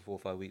realised he's injured for 4 or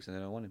 5 weeks, and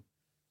they don't want him.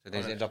 So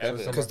they end up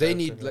because they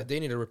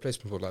need a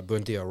replacement for like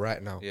Buendia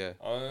right now. Yeah.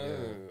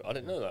 I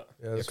didn't know that.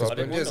 Yeah, because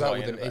Buendia's out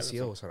with an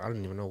ACL or something. I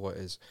don't even know what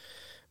it is,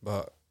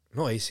 but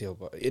not ACL.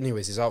 But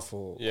anyways, he's out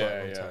for quite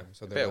a long time.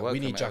 So we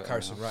need Jack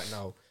Harrison right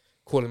now.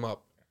 Call him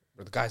up.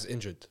 But the guy's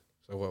injured.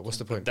 So what's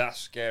the point? That's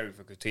scary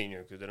for Coutinho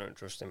because they don't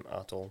trust him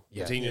at all.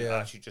 Yeah. Coutinho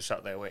actually just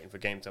sat there waiting for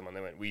game time, and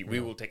they went, "We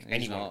will take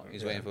anyone."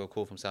 He's waiting for a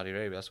call from Saudi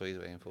Arabia. That's what he's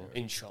waiting for.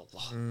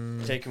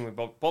 Inshallah, take him with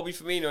Bobby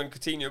Firmino and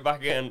Coutinho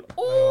back again.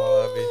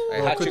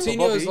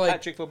 Coutinho's like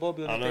hat-trick for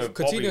Bobby. I know.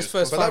 Coutinho's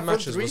first 5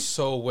 matches was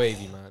so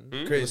wavy,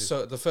 man. Crazy.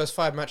 So the first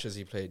 5 matches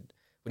he played.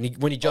 When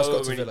he just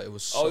got to Villa, it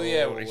was so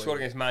when he scored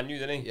against Man U,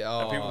 didn't he?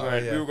 Yeah, and people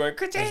we were going,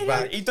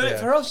 Coutinho, he done it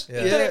for us.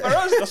 Yeah. He done it for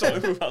us. That's what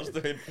Liverpool fans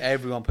doing.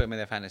 Everyone put him in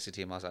their fantasy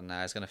team. I was like,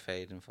 nah, it's going to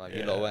fade in 5.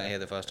 You lot weren't here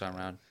the first time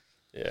round.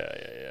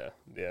 Yeah.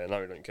 Now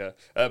we don't care.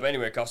 But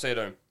anyway,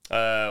 Caicedo.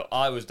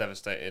 I was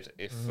devastated.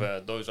 If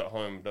those at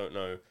home don't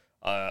know,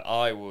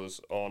 I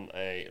was on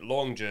a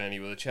long journey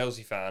with a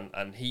Chelsea fan,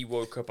 and he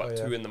woke up at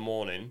 2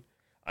 a.m.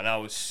 And I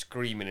was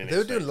screaming in his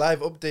face. They were doing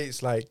live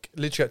updates like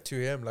literally at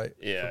 2 a.m. Like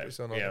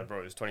bro,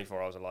 it was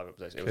 24 hours of live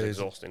updates. It was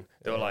exhausting.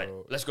 They were like,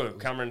 "Let's go,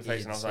 camera in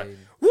face," and I was like,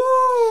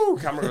 "Woo!"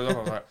 Camera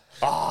goes up.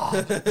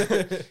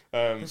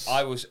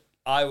 I was like,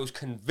 I was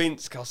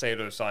convinced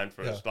Caicedo signed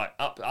for us. Like,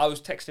 I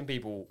was texting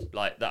people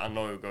like that I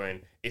know,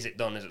 going, "Is it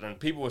done? Is it done?"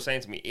 People were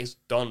saying to me, "It's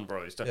done,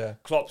 bro. It's done." Yeah.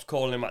 Klopp's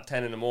calling him at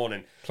 10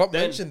 a.m. Klopp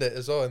mentioned it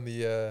as well in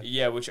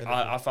the which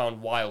I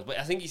found wild. But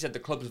I think he said the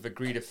clubs have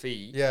agreed a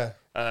fee. Yeah.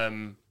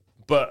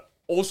 But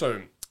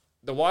also,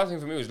 the wild thing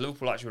for me was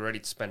Liverpool actually were ready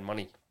to spend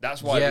money.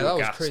 That's why that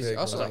was gassed. crazy.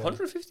 I was like,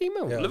 150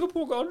 mil. Yeah.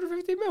 Liverpool got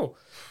 150 mil.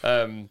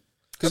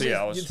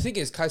 The thing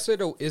is,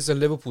 Caicedo is a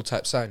Liverpool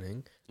type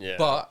signing. Yeah.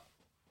 But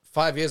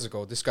 5 years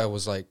ago, this guy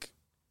was like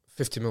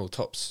 50 mil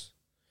tops.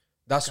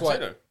 That's Caicedo?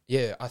 why.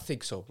 Yeah, I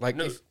think so. Like,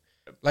 No,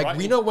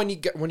 we know when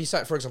he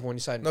signed, for example, when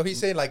he signed. No, he's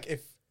saying like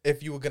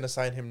if you were gonna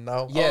sign him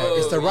now. Yeah,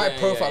 it's the right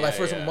profile. yeah, like,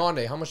 for example,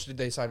 Mane. How much did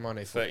they sign Mane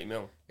for? 30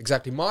 mil.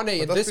 Exactly. Mane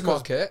in that's this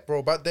because, market.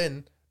 bro. Back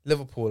then,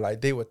 Liverpool,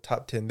 like they were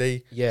tapped in.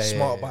 They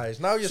smart buys.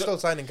 Now you're still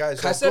signing guys.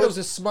 Caicedo's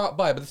a smart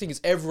buy, but the thing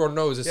is, everyone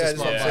knows it's a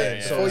smart buy.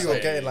 Before you were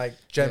getting like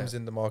gems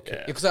in the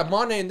market. Because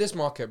Mane in this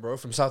market, bro,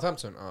 from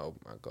Southampton. Oh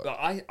my god. But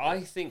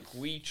I think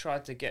we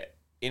tried to get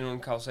in on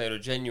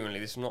Caicedo genuinely.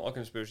 This is not a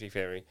conspiracy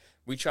theory.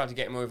 We tried to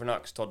get him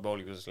overnight because Todd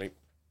Bowley was asleep.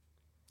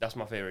 That's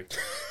my theory.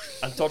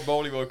 And Todd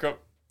Bowley woke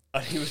up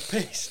and he was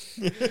pissed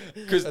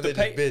because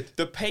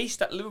the pace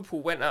that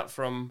Liverpool went at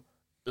from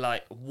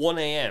like 1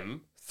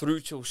 a.m. through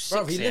till 6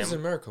 a.m. Bro, he lives in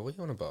America. What are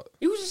you on about?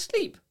 He was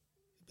asleep.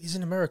 He's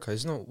in America.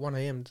 It's not 1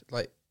 a.m.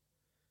 Like,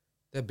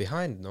 they're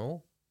behind,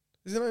 no?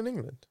 Is he not in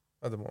England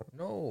at the moment?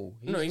 No.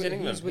 He's in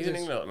England. He's in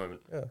England at the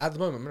moment. Yeah. At the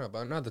moment, no, but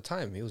another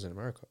time, he was in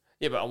America.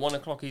 Yeah, but at 1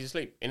 o'clock he's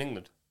asleep in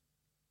England.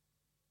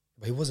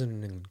 But he wasn't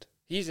in England.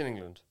 He's in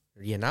England.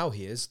 Yeah, now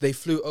he is. They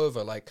flew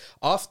over, like,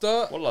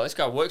 after... Well, this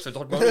guy works for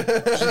Todd Bowley.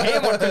 Just hear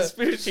my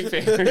conspiracy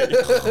theory.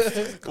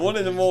 1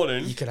 in the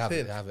morning. You can have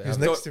it. He's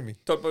next to me.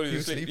 Todd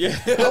Bowley's asleep. Yeah.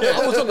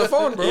 I was on the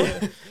phone, bro.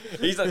 Yeah.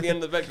 He's at the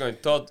end of the bed going,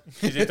 Todd,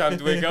 is it time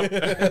to wake up?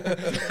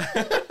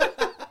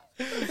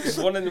 It's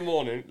 1 in the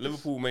morning.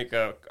 Liverpool make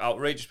a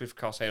outrageous bid for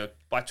Caicedo.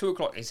 By 2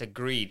 o'clock, it's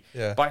agreed.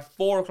 Yeah. By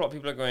 4 o'clock,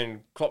 people are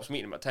going, Klopp's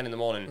meeting him at 10 in the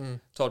morning.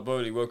 Todd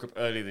Bowley woke up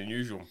earlier than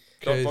usual.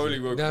 Crazy. Todd Bowley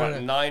woke up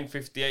at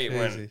 9:58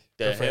 when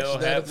the hell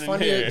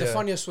happened here? The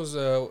funniest was,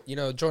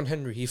 John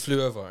Henry, he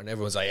flew over and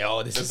everyone's like,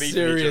 oh, this is beating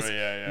serious. each other,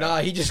 yeah. Nah,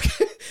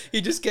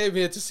 he just came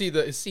here to see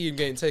him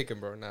getting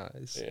taken, bro. Nah.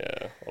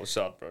 Yeah, I was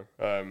sad, bro.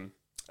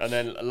 And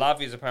then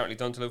Lavia's apparently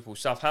done to Liverpool.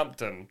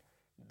 Southampton,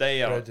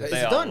 they are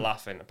done?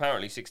 laughing.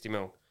 Apparently 60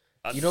 mil.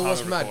 You know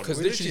what's mad? Because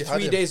literally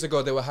 3 days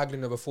ago they were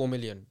haggling over 4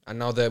 million, and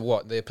now they're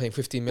what? They're paying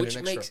 15 million Which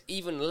extra. makes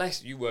even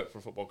less. You work for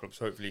a football club,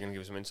 so hopefully you're going to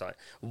give us some insight.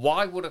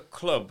 Why would a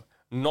club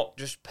not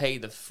just pay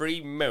the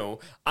 3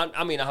 mil? And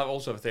I mean, I have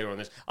also a theory on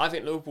this. I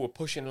think Liverpool were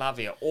pushing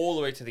Lavia all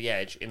the way to the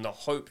edge in the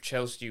hope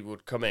Chelsea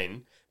would come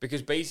in,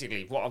 because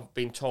basically what I've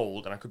been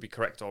told, and I could be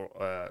correct or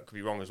could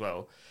be wrong as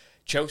well,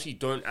 Chelsea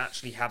don't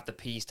actually have the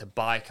P's to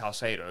buy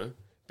Caicedo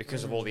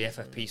because of all the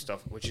FFP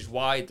stuff, which is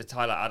why the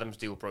Tyler Adams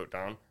deal broke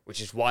down, which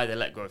is why they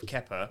let go of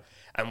Kepa,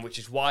 and which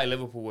is why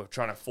Liverpool were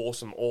trying to force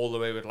them all the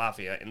way with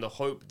Lavia in the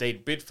hope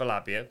they'd bid for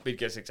Lavia, bid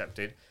gets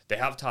accepted, they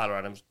have Tyler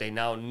Adams, they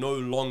now no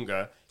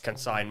longer can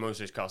sign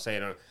Moses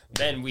Caicedo.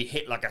 Then we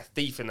hit like a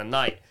thief in the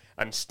night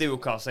and steal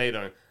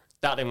Caicedo.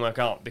 That didn't work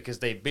out because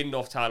they binned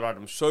off Tyler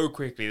Adams so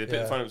quickly. They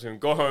put the phone up to him,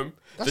 go home.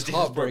 That's the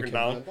deal's broken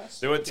heartbreaking, down.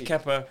 They went to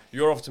Kepa,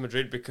 you're off to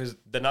Madrid, because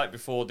the night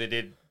before they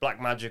did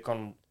black magic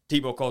on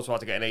Thibaut Courtois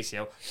to get an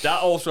ACL.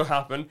 That also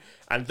happened.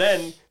 And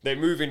then they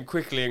move in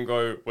quickly and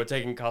go, we're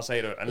taking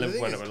Caicedo, and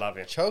Liverpool went up with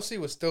Lavia. Chelsea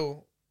was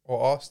still,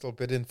 or are still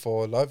bidding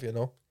for Lavia,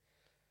 no?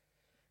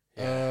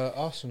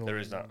 Arsenal. There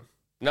is that.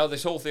 Now,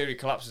 this whole theory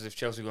collapses if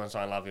Chelsea go and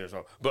sign Lavia as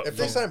well. But if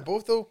they sign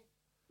both, though,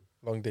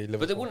 long day Liverpool.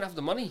 But they wouldn't have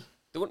the money.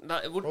 They wouldn't.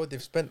 It wouldn't. Oh,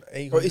 they've spent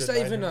 800. Bro, is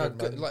that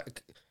even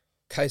like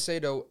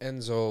Caicedo,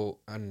 Enzo,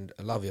 and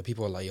Lavia?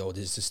 People are like, "Yo,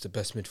 this is the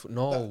best midfield."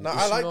 No,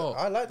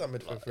 I like that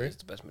midfield three. It's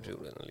the best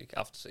midfielder in the league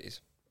after City's.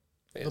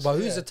 No, but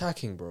who's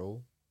attacking,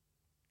 bro?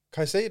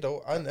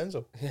 Caicedo and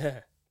Enzo.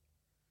 Yeah,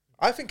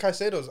 I think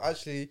Caicedo's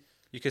actually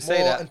you could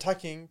say that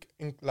attacking,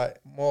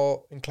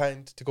 more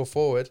inclined to go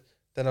forward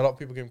than a lot of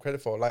people give him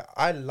credit for. Like,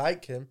 I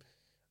like him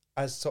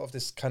as sort of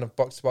this kind of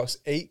box-to-box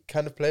 8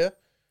 kind of player.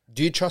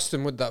 Do you trust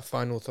him with that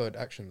final third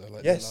action though?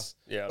 Like yes,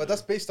 but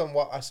that's based on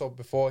what I saw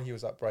before he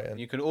was at Brighton.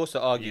 You can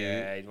also argue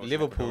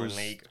Liverpool's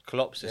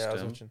Klopp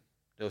system. Yeah,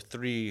 there were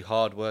 3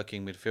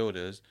 hard-working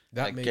midfielders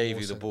that gave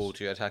you the sense. ball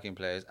to your attacking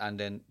players, and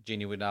then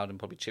Gini Wijnaldum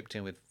probably chipped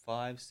in with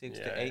 5, 6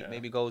 to 8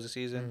 maybe goals a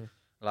season.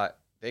 Like,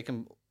 they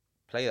can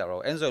play that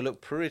role. Enzo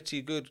looked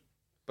pretty good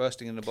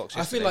bursting in the box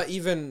yesterday. I feel like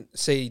even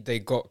say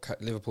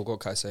Liverpool got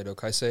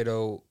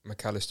Caicedo,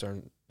 McAllister,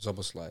 and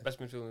Szoboszlai.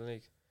 best midfielder in the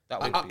league.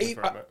 that would be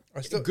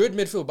Good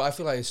midfield, but I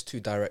feel like it's too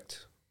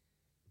direct.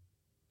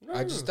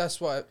 No.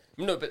 That's why.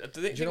 No, but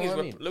the you know thing is, what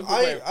I mean?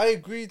 Liverpool I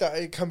agree that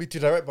it can be too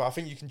direct, but I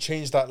think you can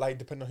change that, like,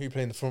 depending on who you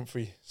play in the front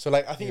three. So,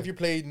 like, I think if you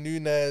play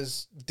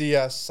Núñez,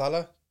 Diaz,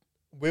 Salah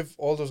with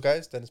all those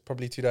guys, then it's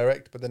probably too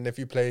direct. But then if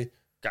you play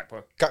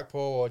Gakpo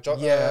or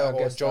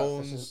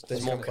Jones,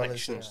 there's more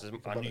connections.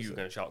 I knew you were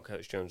going to shout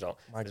Curtis Jones out.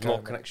 There's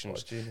more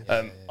connections.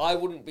 I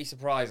wouldn't be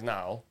surprised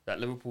now that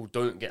Liverpool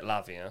don't get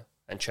Lavia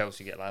and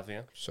Chelsea get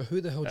Lavia. So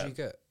who the hell do you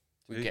get?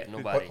 We get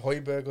nobody.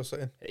 Højbjerg or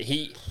something.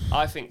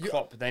 I think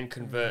Klopp then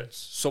converts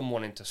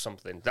someone into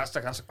something. That's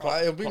a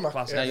Klopp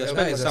classic. You're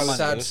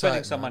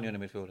spending some money on a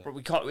midfielder. But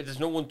we can't. There's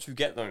no one to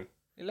get them.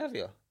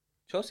 Lavia.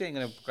 Chelsea ain't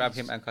going to grab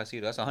him and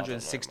Caicedo. That's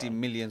 160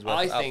 million worth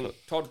I of think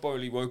output. Todd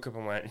Bowley woke up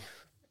and went,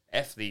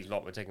 F these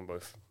lot, we're taking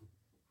both.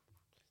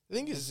 The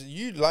thing is,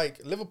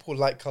 Liverpool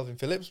like Calvin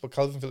Phillips, but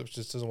Calvin Phillips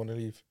just doesn't want to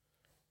leave.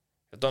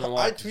 I don't know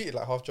why. I tweeted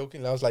like half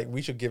jokingly. I was like,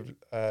 we should give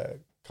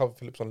Calvin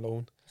Phillips on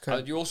loan.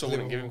 You also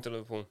wouldn't give him to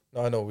Liverpool.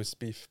 No, I know it's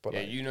beef, but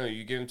yeah,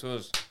 you give him to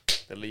us.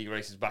 The league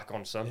race is back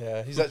on, son.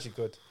 Yeah, he's actually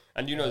good.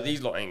 And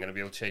these lot ain't gonna be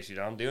able to chase you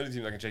down. The only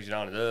team that can chase you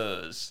down is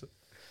us.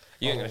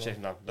 You ain't gonna chase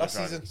him down. That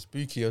season's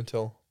spooky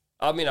until.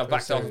 I mean, I've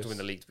backed Arsenal to win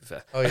the league, to be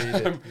fair. Oh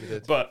yeah, you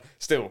did. But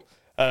still,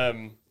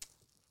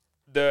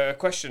 The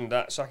question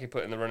that Saki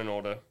put in the running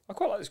order, I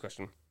quite like this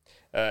question.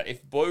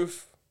 If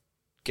both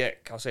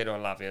get Caicedo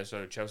and Lavia,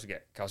 so Chelsea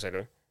get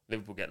Caicedo,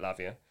 Liverpool get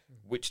Lavia,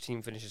 which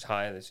team finishes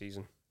higher this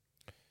season?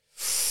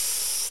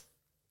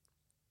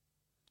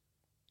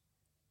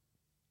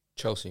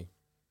 Chelsea.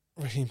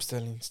 Raheem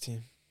Sterling's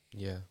team.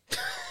 Yeah.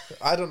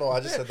 I don't know. I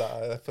just said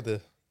that for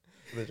the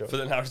joke. For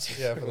the narrative.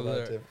 Yeah, for the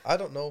narrative. I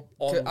don't know.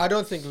 I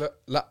don't think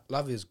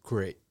Lavia is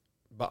great,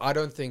 but I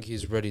don't think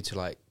he's ready to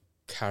like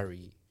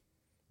carry,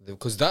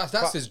 because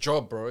that's his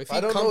job, bro. If he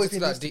I don't know comes if he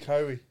to needs that, to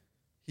carry.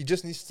 He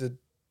just needs to.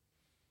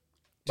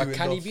 but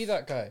can he be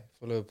that guy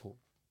for Liverpool?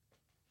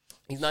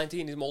 He's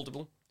 19. He's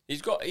moldable. He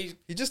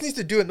just needs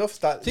to do enough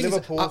that Thing is,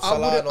 Liverpool,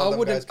 Salah, and all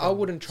them guys I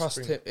wouldn't can trust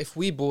spring. him if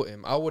we bought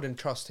him. I wouldn't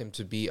trust him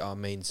to be our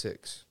main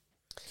six.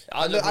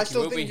 I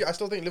still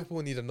think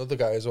Liverpool need another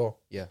guy as well.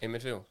 Yeah, in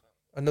midfield.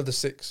 Another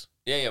 6.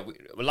 Yeah. Well,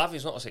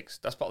 Lavia's not a 6.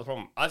 That's part of the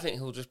problem. I think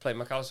he'll just play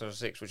McAllister as a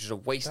 6, which is a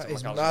waste of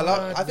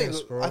McAllister.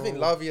 I think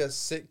Lavia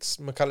 6,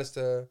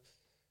 McAllister,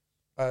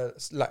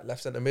 like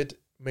left centre mid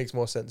makes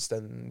more sense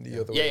than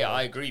the other way. Yeah,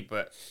 I agree.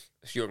 But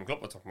it's Jurgen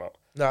Klopp we're talking about.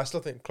 No, I still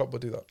think Klopp will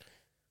do that.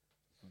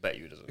 Bet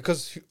you doesn't.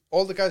 Because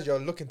all the guys you're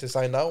looking to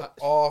sign now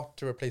are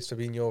to replace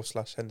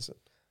Fabinho/Henderson.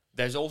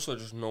 There's also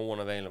just no one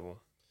available.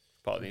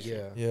 Part of the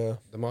issue. Yeah.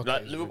 The market.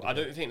 Like, Liverpool, I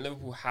don't think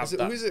Liverpool have Who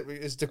that. is it?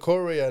 It's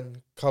Decore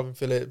and Calvin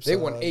Phillips. They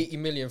want 80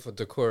 million for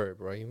Decore,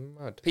 bro. You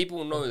mad?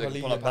 People know they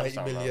can pull up 90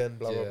 million,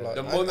 blah, blah,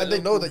 Yeah. blah. And they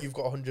know that you've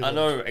got 100. I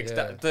know.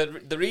 Yeah.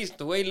 The reason,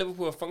 the way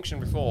Liverpool have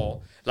functioned before,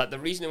 like the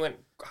reason they went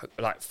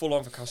like full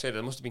on for Caicedo,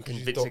 they must have been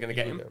convinced they're going to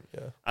get him.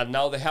 Yeah. And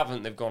now they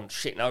haven't. They've gone,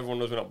 shit, now everyone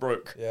knows we're not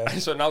broke. Yeah.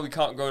 So now we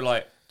can't go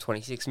like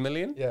 26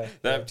 million. Yeah.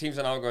 Teams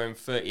are now going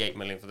 38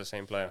 million for the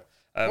same player.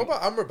 What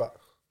about Amrabat?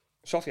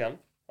 Sofian?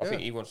 I Yeah.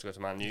 think he wants to go to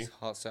Man U. His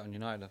heart's set on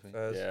United, I think.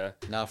 Yeah.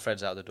 Now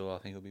Fred's out the door. I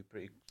think he'll be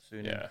pretty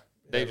soon. Yeah.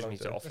 They just long need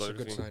to term. That's a offload.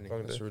 good signing.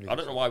 Long That's day. really. I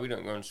don't know why we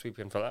don't go and sweep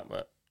in for that,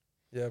 but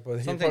Yeah, but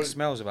he Something probably,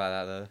 smells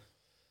about that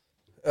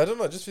though. I don't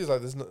know. It just feels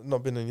like there's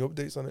not been any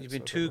updates on it. He's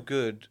been so I too don't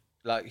good.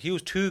 Like he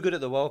was too good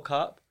at the World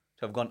Cup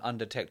to have gone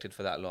undetected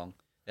for that long.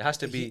 It has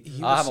to be.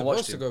 He I was haven't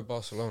watched supposed to him. go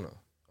Barcelona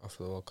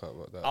after the World Cup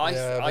like that. know.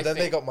 Yeah, but then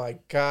they got my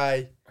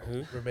guy,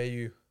 who?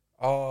 Romeu.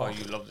 Oh,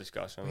 you love this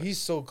guy so much. He's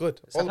so good.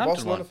 All the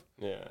Southampton Barcelona.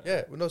 Yeah.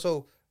 Yeah, no.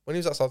 So when he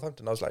was at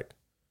Southampton, I was like,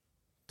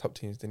 top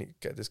teams didn't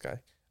get this guy.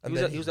 And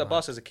then He was at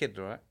Barca as a kid,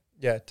 right?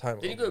 yeah, time.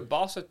 Did he go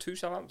Barca to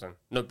Southampton?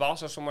 No,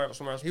 Barca somewhere else.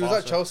 He was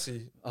at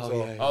Chelsea. Oh, as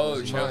well. yeah.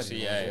 Oh, Chelsea,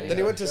 yeah. Then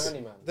he went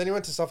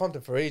to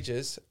Southampton for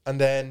ages, and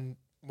then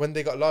when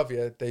they got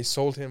Lavia, they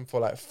sold him for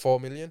like 4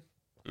 million.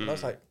 And I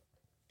was like,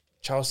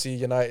 Chelsea,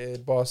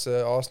 United,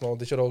 Barca, Arsenal,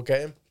 they should all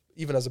get him,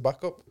 even as a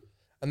backup.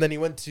 And then he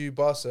went to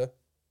Barca.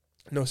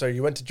 No, sorry, he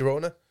went to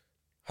Girona,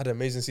 had an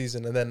amazing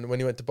season, and then when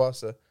he went to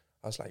Barca,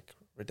 I was like,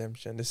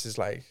 redemption. This is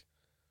like,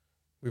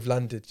 we've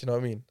landed. You know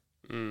what I mean?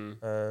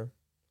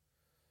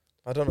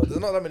 I don't know. There's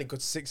not that many good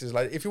 6s.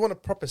 Like, if you want a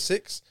proper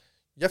 6,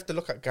 you have to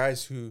look at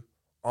guys who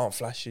aren't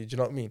flashy. Do you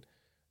know what I mean?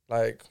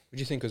 Like, What do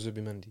you think of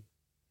Zubimendi?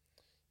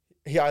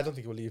 I don't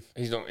think he'll leave.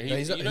 He's not. No,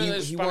 he's not- You know,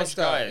 those he Spanish wants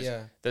that, guys.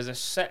 yeah. There's a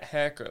set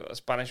haircut that a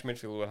Spanish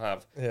midfield will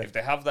have. Yeah. If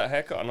they have that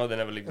haircut, I know they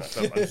never leave that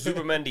club. And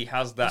Zubimendi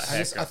has that And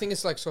haircut. I think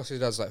it's like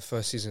Sociedad's like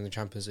first season in the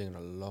Champions League in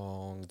a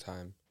long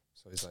time.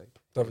 So he's like,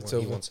 David he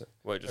Silva. wants it.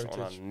 We're just on our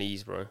Heritage.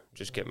 knees, bro.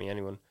 Just get me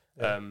anyone.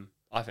 Yeah.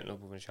 I think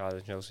Liverpool will finish higher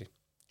than Chelsea.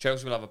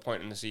 Chelsea will have a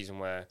point in the season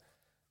where,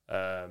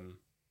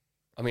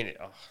 I mean,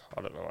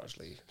 I don't know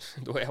actually.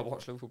 The way I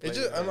watch Liverpool play. It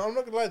just, and I'm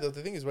not gonna lie though.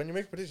 The thing is, when you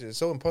make predictions, it's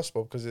so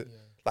impossible because it.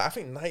 Like I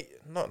think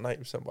not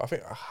 90%, but I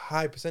think a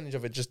high percentage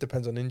of it just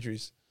depends on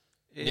injuries.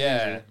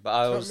 Yeah. But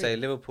I Do you know would what I say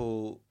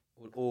Liverpool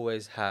will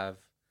always have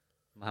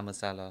Mohamed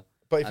Salah.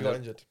 But if And you got they'll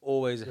injured,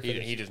 always.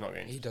 he does not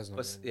get He injured. does not.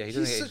 But win. yeah, he he's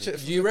doesn't such get a.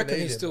 injured. Do you reckon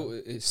flipping he's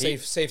alien, still man.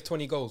 saved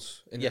 20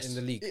 goals in Yes.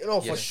 the league?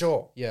 No, for Yeah.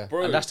 sure. Yeah.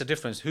 Bro, And that's the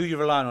difference. Who you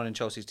relying on in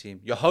Chelsea's team?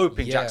 You're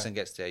hoping Yeah. Jackson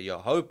gets there. You're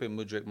hoping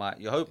Mudryk might.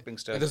 You're hoping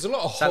Sterling. There's a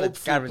lot of Salah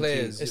hopeful guaranteed.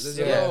 players. It's- There's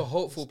yeah. a lot of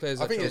hopeful players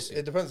I at think Chelsea.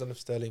 it depends on if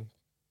Sterling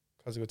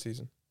has a good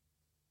season.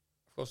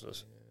 of course it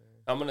does.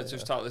 I'm gonna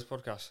just start this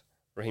podcast.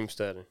 Raheem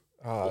Sterling.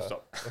 Ah, Full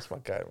stop. that's my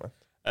guy,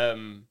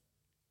 man.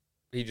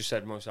 He just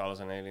said Mo Salah's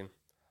an alien.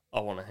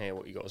 I want to hear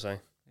what you got to say.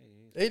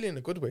 Alien in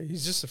a good way.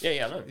 He's just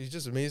Yeah, I know. He's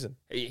just amazing.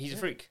 He's a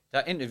freak.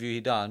 That interview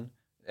he done,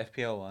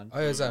 FPL one. Oh,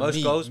 is that most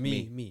me, goals,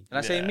 me. Can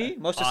I say Yeah. me?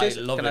 Most I assists.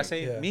 love Can I him.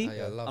 say Yeah. me?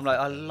 I love I'm like,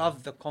 I that.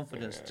 love the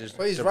confidence. Just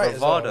But he's the right as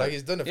well. bravado. Like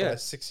he's done it for Yeah. like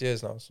 6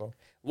 years now. So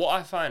What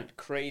I find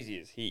crazy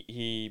is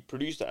he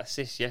produced that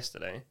assist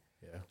yesterday,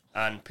 yeah,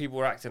 and people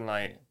were acting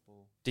like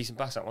decent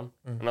pass that one,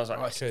 and I was like,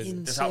 Oh, it's crazy.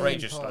 it's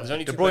outrageous. Like, there's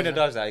only De two Bruyne players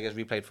does that. He gets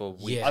replayed for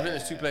weeks. Yeah. I think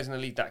there's two players in the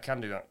league that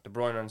can do that: De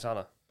Bruyne and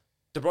Salah.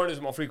 De Bruyne does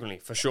it more frequently,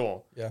 for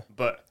sure. yeah.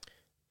 But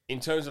in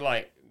terms of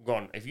like, go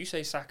on, if you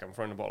say Saka, I'm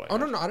throwing the ball. Like Oh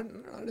no, I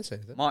didn't say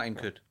that. Martin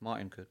could.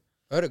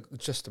 I heard it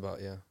just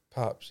about, yeah.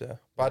 Perhaps, yeah.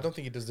 But I don't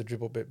think he does the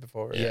dribble bit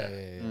before it. Yeah.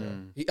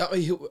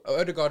 Mm.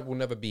 Odegaard will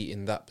never be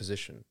in that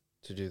position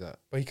to do that.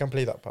 But he can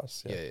play that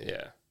pass. Yeah, Yeah,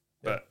 yeah.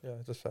 Yeah, but yeah,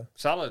 that's fair.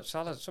 Salah,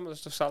 some of the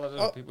stuff Salah does,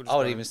 Oh, people just I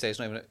would don't. even say it's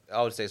not even.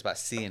 I would say it's about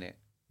seeing it.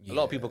 A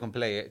lot of people can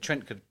play it.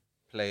 Trent could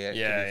play it.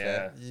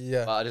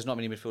 Yeah. But there's not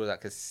many midfielders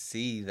that could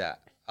see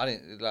that. I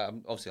didn't like.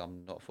 Obviously,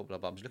 I'm not a footballer,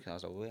 but I'm just looking. I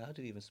was like, well, how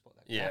did he even spot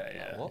that?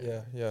 Yeah. What?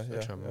 Yeah.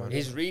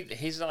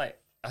 He's like,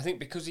 I think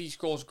because he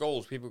scores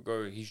goals, people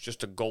go, he's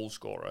just a goal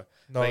scorer.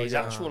 No, but his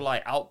actual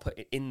like output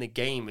in the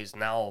game is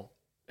now,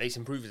 it's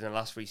improved in the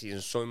last 3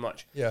 seasons so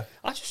much. Yeah.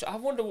 I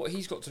wonder what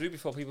he's got to do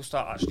before people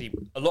start actually.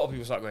 A lot of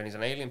people start going, he's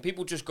an alien.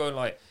 People just go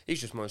like,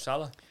 he's just Mo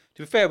Salah.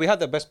 To be fair, we had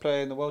the best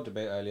player in the world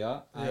debate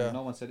earlier, and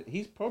no one said it.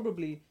 He's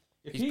probably.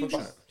 But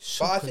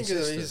I think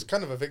he's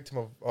kind of a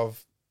victim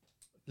of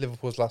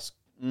Liverpool's last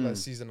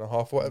season and a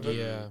half, or whatever.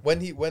 Yeah.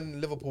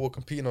 When Liverpool were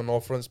competing on all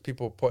fronts,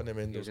 people putting him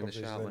in He was those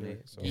in the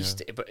competitions shout, anyway,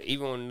 so. But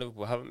even when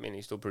Liverpool haven't been,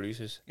 he still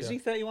produces. Is he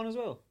 31 as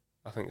well?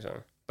 I think so.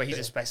 But he's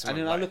a specimen.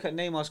 And then I look at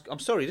Neymar. I'm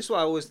sorry, this is what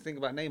I always think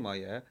about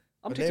Neymar. Yeah,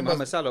 I'm taking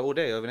Mohamed Salah all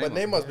day over Neymar. But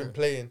Neymar's been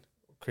playing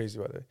crazy,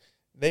 by the way.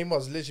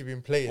 Neymar's literally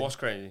been playing. What's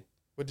crazy?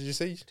 What did you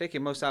say?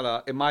 Taking Mo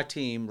Salah in my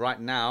team right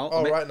now.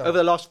 Oh, right now. Over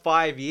the last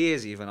 5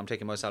 years, even I'm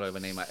taking Mo Salah over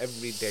Neymar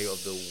every day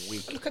of the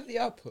week. Look at the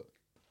output.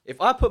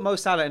 If I put Mo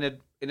Salah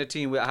in a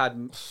team where I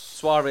had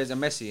Suarez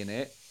and Messi in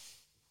it,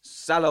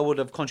 Salah would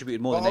have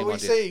contributed more than Neymar did. Are we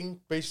saying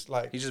based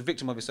like he's just a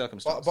victim of his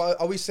circumstances? But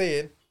are we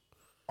saying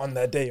on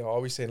their day, or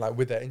are we saying like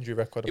with their injury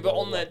record? Yeah, but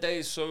on their day,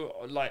 it's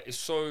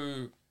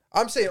so.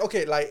 I'm saying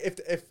okay, like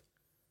if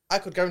I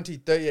could guarantee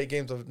 38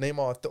 games of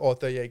Neymar or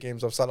 38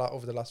 games of Salah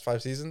over the last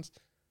 5 seasons.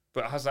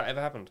 But has that ever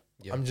happened?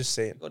 Yeah. I'm just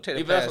saying. But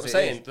that's what I'm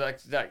saying.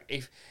 Like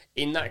if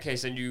in that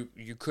case, then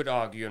you could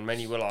argue, and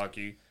many will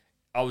argue,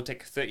 I would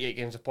take 38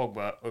 games of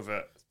Pogba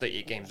over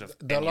 38 games of.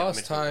 The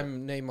last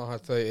time Neymar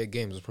had 38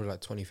 games was probably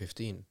like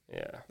 2015.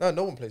 Yeah.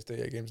 No one plays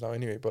 38 games now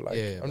anyway. But like,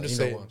 I'm just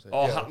saying.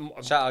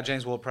 Shout out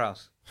James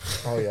Ward-Prowse.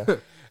 Oh yeah.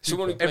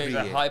 Someone who plays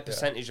a high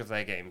percentage of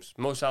their games.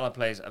 Mo Salah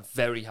plays a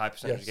very high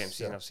percentage of games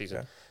season after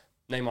season.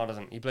 Yeah. Neymar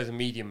doesn't. He plays a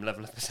medium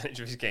level of percentage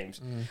of his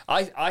games.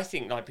 I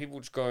think like people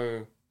just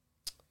go,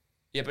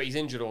 yeah, but he's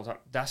injured all the time.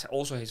 That's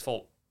also his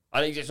fault.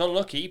 I think it's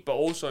unlucky, but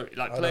also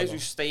like players who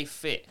stay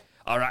fit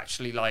are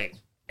actually like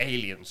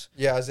aliens.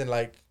 Yeah, as in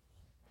like,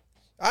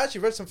 I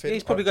actually read something.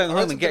 He's probably going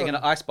home and getting an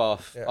ice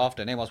bath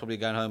after. Neymar's probably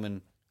going home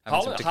and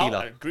having some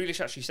tequila.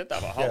 Grealish actually said that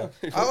about Haaland.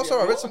 Yeah.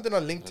 I read something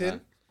on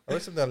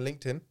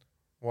LinkedIn.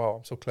 Wow,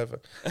 I'm so clever.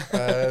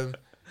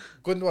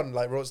 Gundogan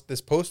like wrote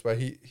this post where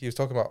he was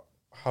talking about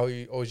how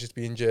he always just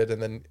be injured,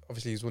 and then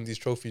obviously he's won these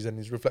trophies and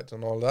he's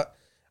reflecting on all that.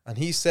 And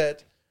he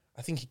said,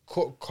 I think he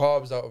cut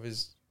carbs out of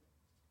his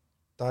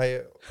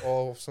diet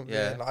or something.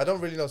 Yeah. Like, I don't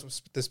really know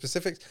the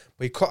specifics,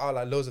 but he cut out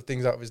like loads of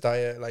things out of his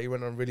diet. Like he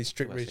went on a really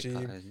strict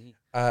regime,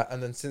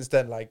 and then since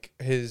then, like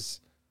his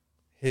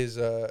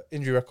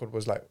injury record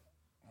was like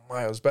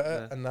miles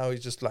better, and now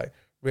he's just like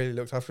really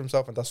looked after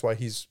himself, and that's why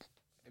he's.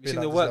 Have you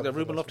seen the work that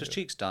Ruben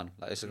Loftus-Cheek's done?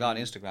 Like it's a guy on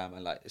Instagram,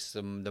 and like it's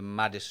the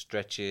maddest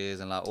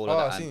stretches and like all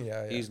of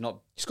that. He's got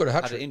a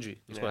hat-trick. Had an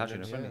injury. He's got a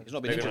hat-trick. He's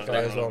not been injured for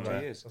as well,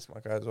 man. That's my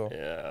guy as well.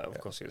 Yeah, of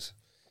course he is.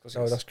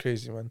 No, that's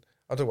crazy, man.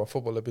 I talk about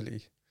football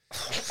ability.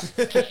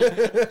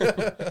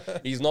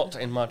 He's not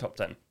in my top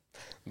 10,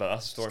 but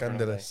that's a story.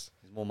 Scandalous.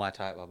 He's more my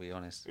type, I'll be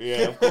honest.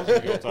 Yeah, of course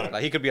he's your type.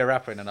 Like he could be a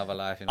rapper in another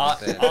life. You know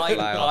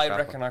I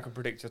reckon I could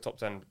predict a top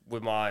 10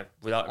 without.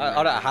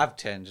 I don't have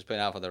 10. Just putting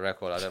it out for the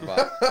record. I don't.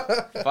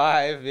 But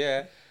 5,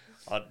 yeah.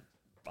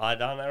 I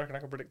reckon I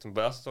can predict them,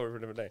 but that's a story for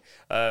another day.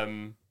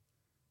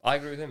 I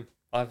agree with him.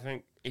 I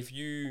think if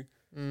you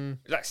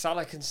like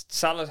Salah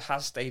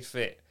has stayed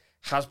fit,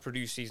 has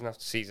produced season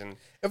after season.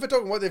 If we're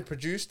talking what they've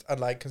produced and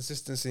like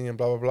consistency and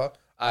blah blah blah,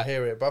 I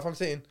hear it. But if I'm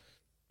saying,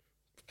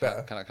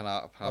 can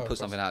I put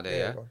something out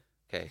there? Yeah.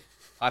 Okay.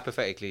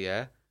 Hypothetically,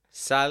 yeah.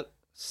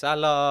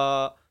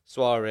 Salah,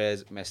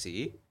 Suarez,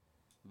 Messi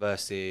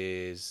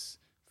versus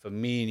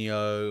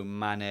Firmino,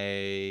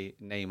 Mane,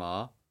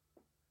 Neymar.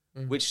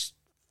 Which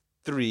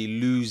 3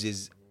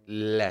 loses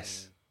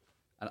less?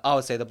 And I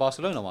would say the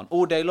Barcelona one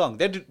all day long.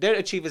 They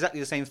achieve exactly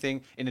the same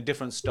thing in a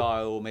different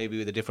style, maybe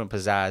with a different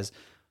pizzazz.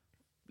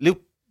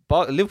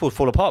 Liverpool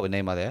fall apart with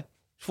Neymar there. It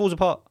falls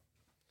apart.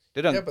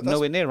 They don't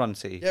nowhere near run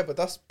City. Yeah, but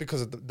that's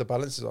because of the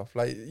balance is off.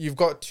 Like you've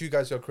got 2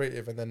 guys who are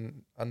creative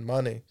and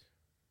Mane,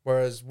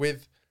 whereas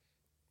with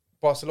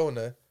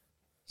Barcelona,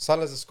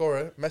 Salah's a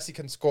scorer. Messi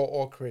can score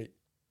or create,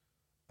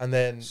 and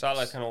then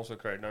Salah can also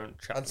create. Don't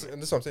chat. And this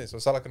is what I'm saying. So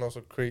Salah can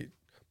also create,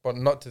 but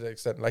not to the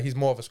extent. Like he's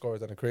more of a scorer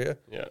than a creator.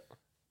 Yeah.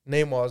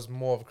 Neymar's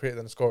more of a creator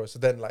than a scorer. So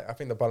then, like I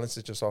think the balance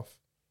is just off.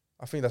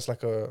 I think that's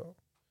like a.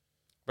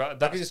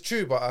 But like it's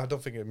true, but I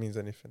don't think it means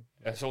anything.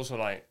 It's also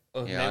like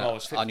Neymar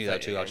was fit. I knew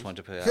that too. I just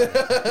wanted to put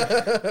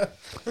it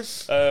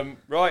out.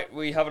 Right,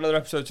 we have another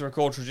episode to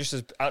record. Just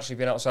has actually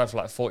been outside for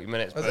like 40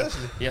 minutes, but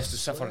he has to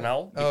suffer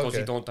now because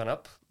he don't turn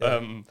up.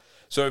 Yeah.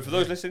 So for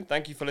those listening,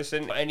 thank you for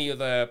listening. Any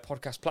other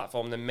podcast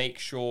platform, then make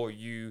sure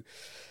you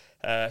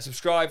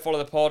subscribe, follow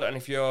the pod, and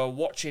if you're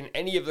watching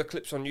any of the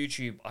clips on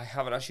YouTube, I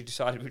haven't actually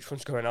decided which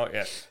one's going out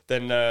yet,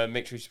 then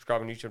make sure you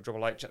subscribe on YouTube, drop a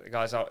like, check the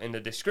guys out in the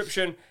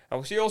description, and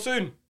we'll see you all soon.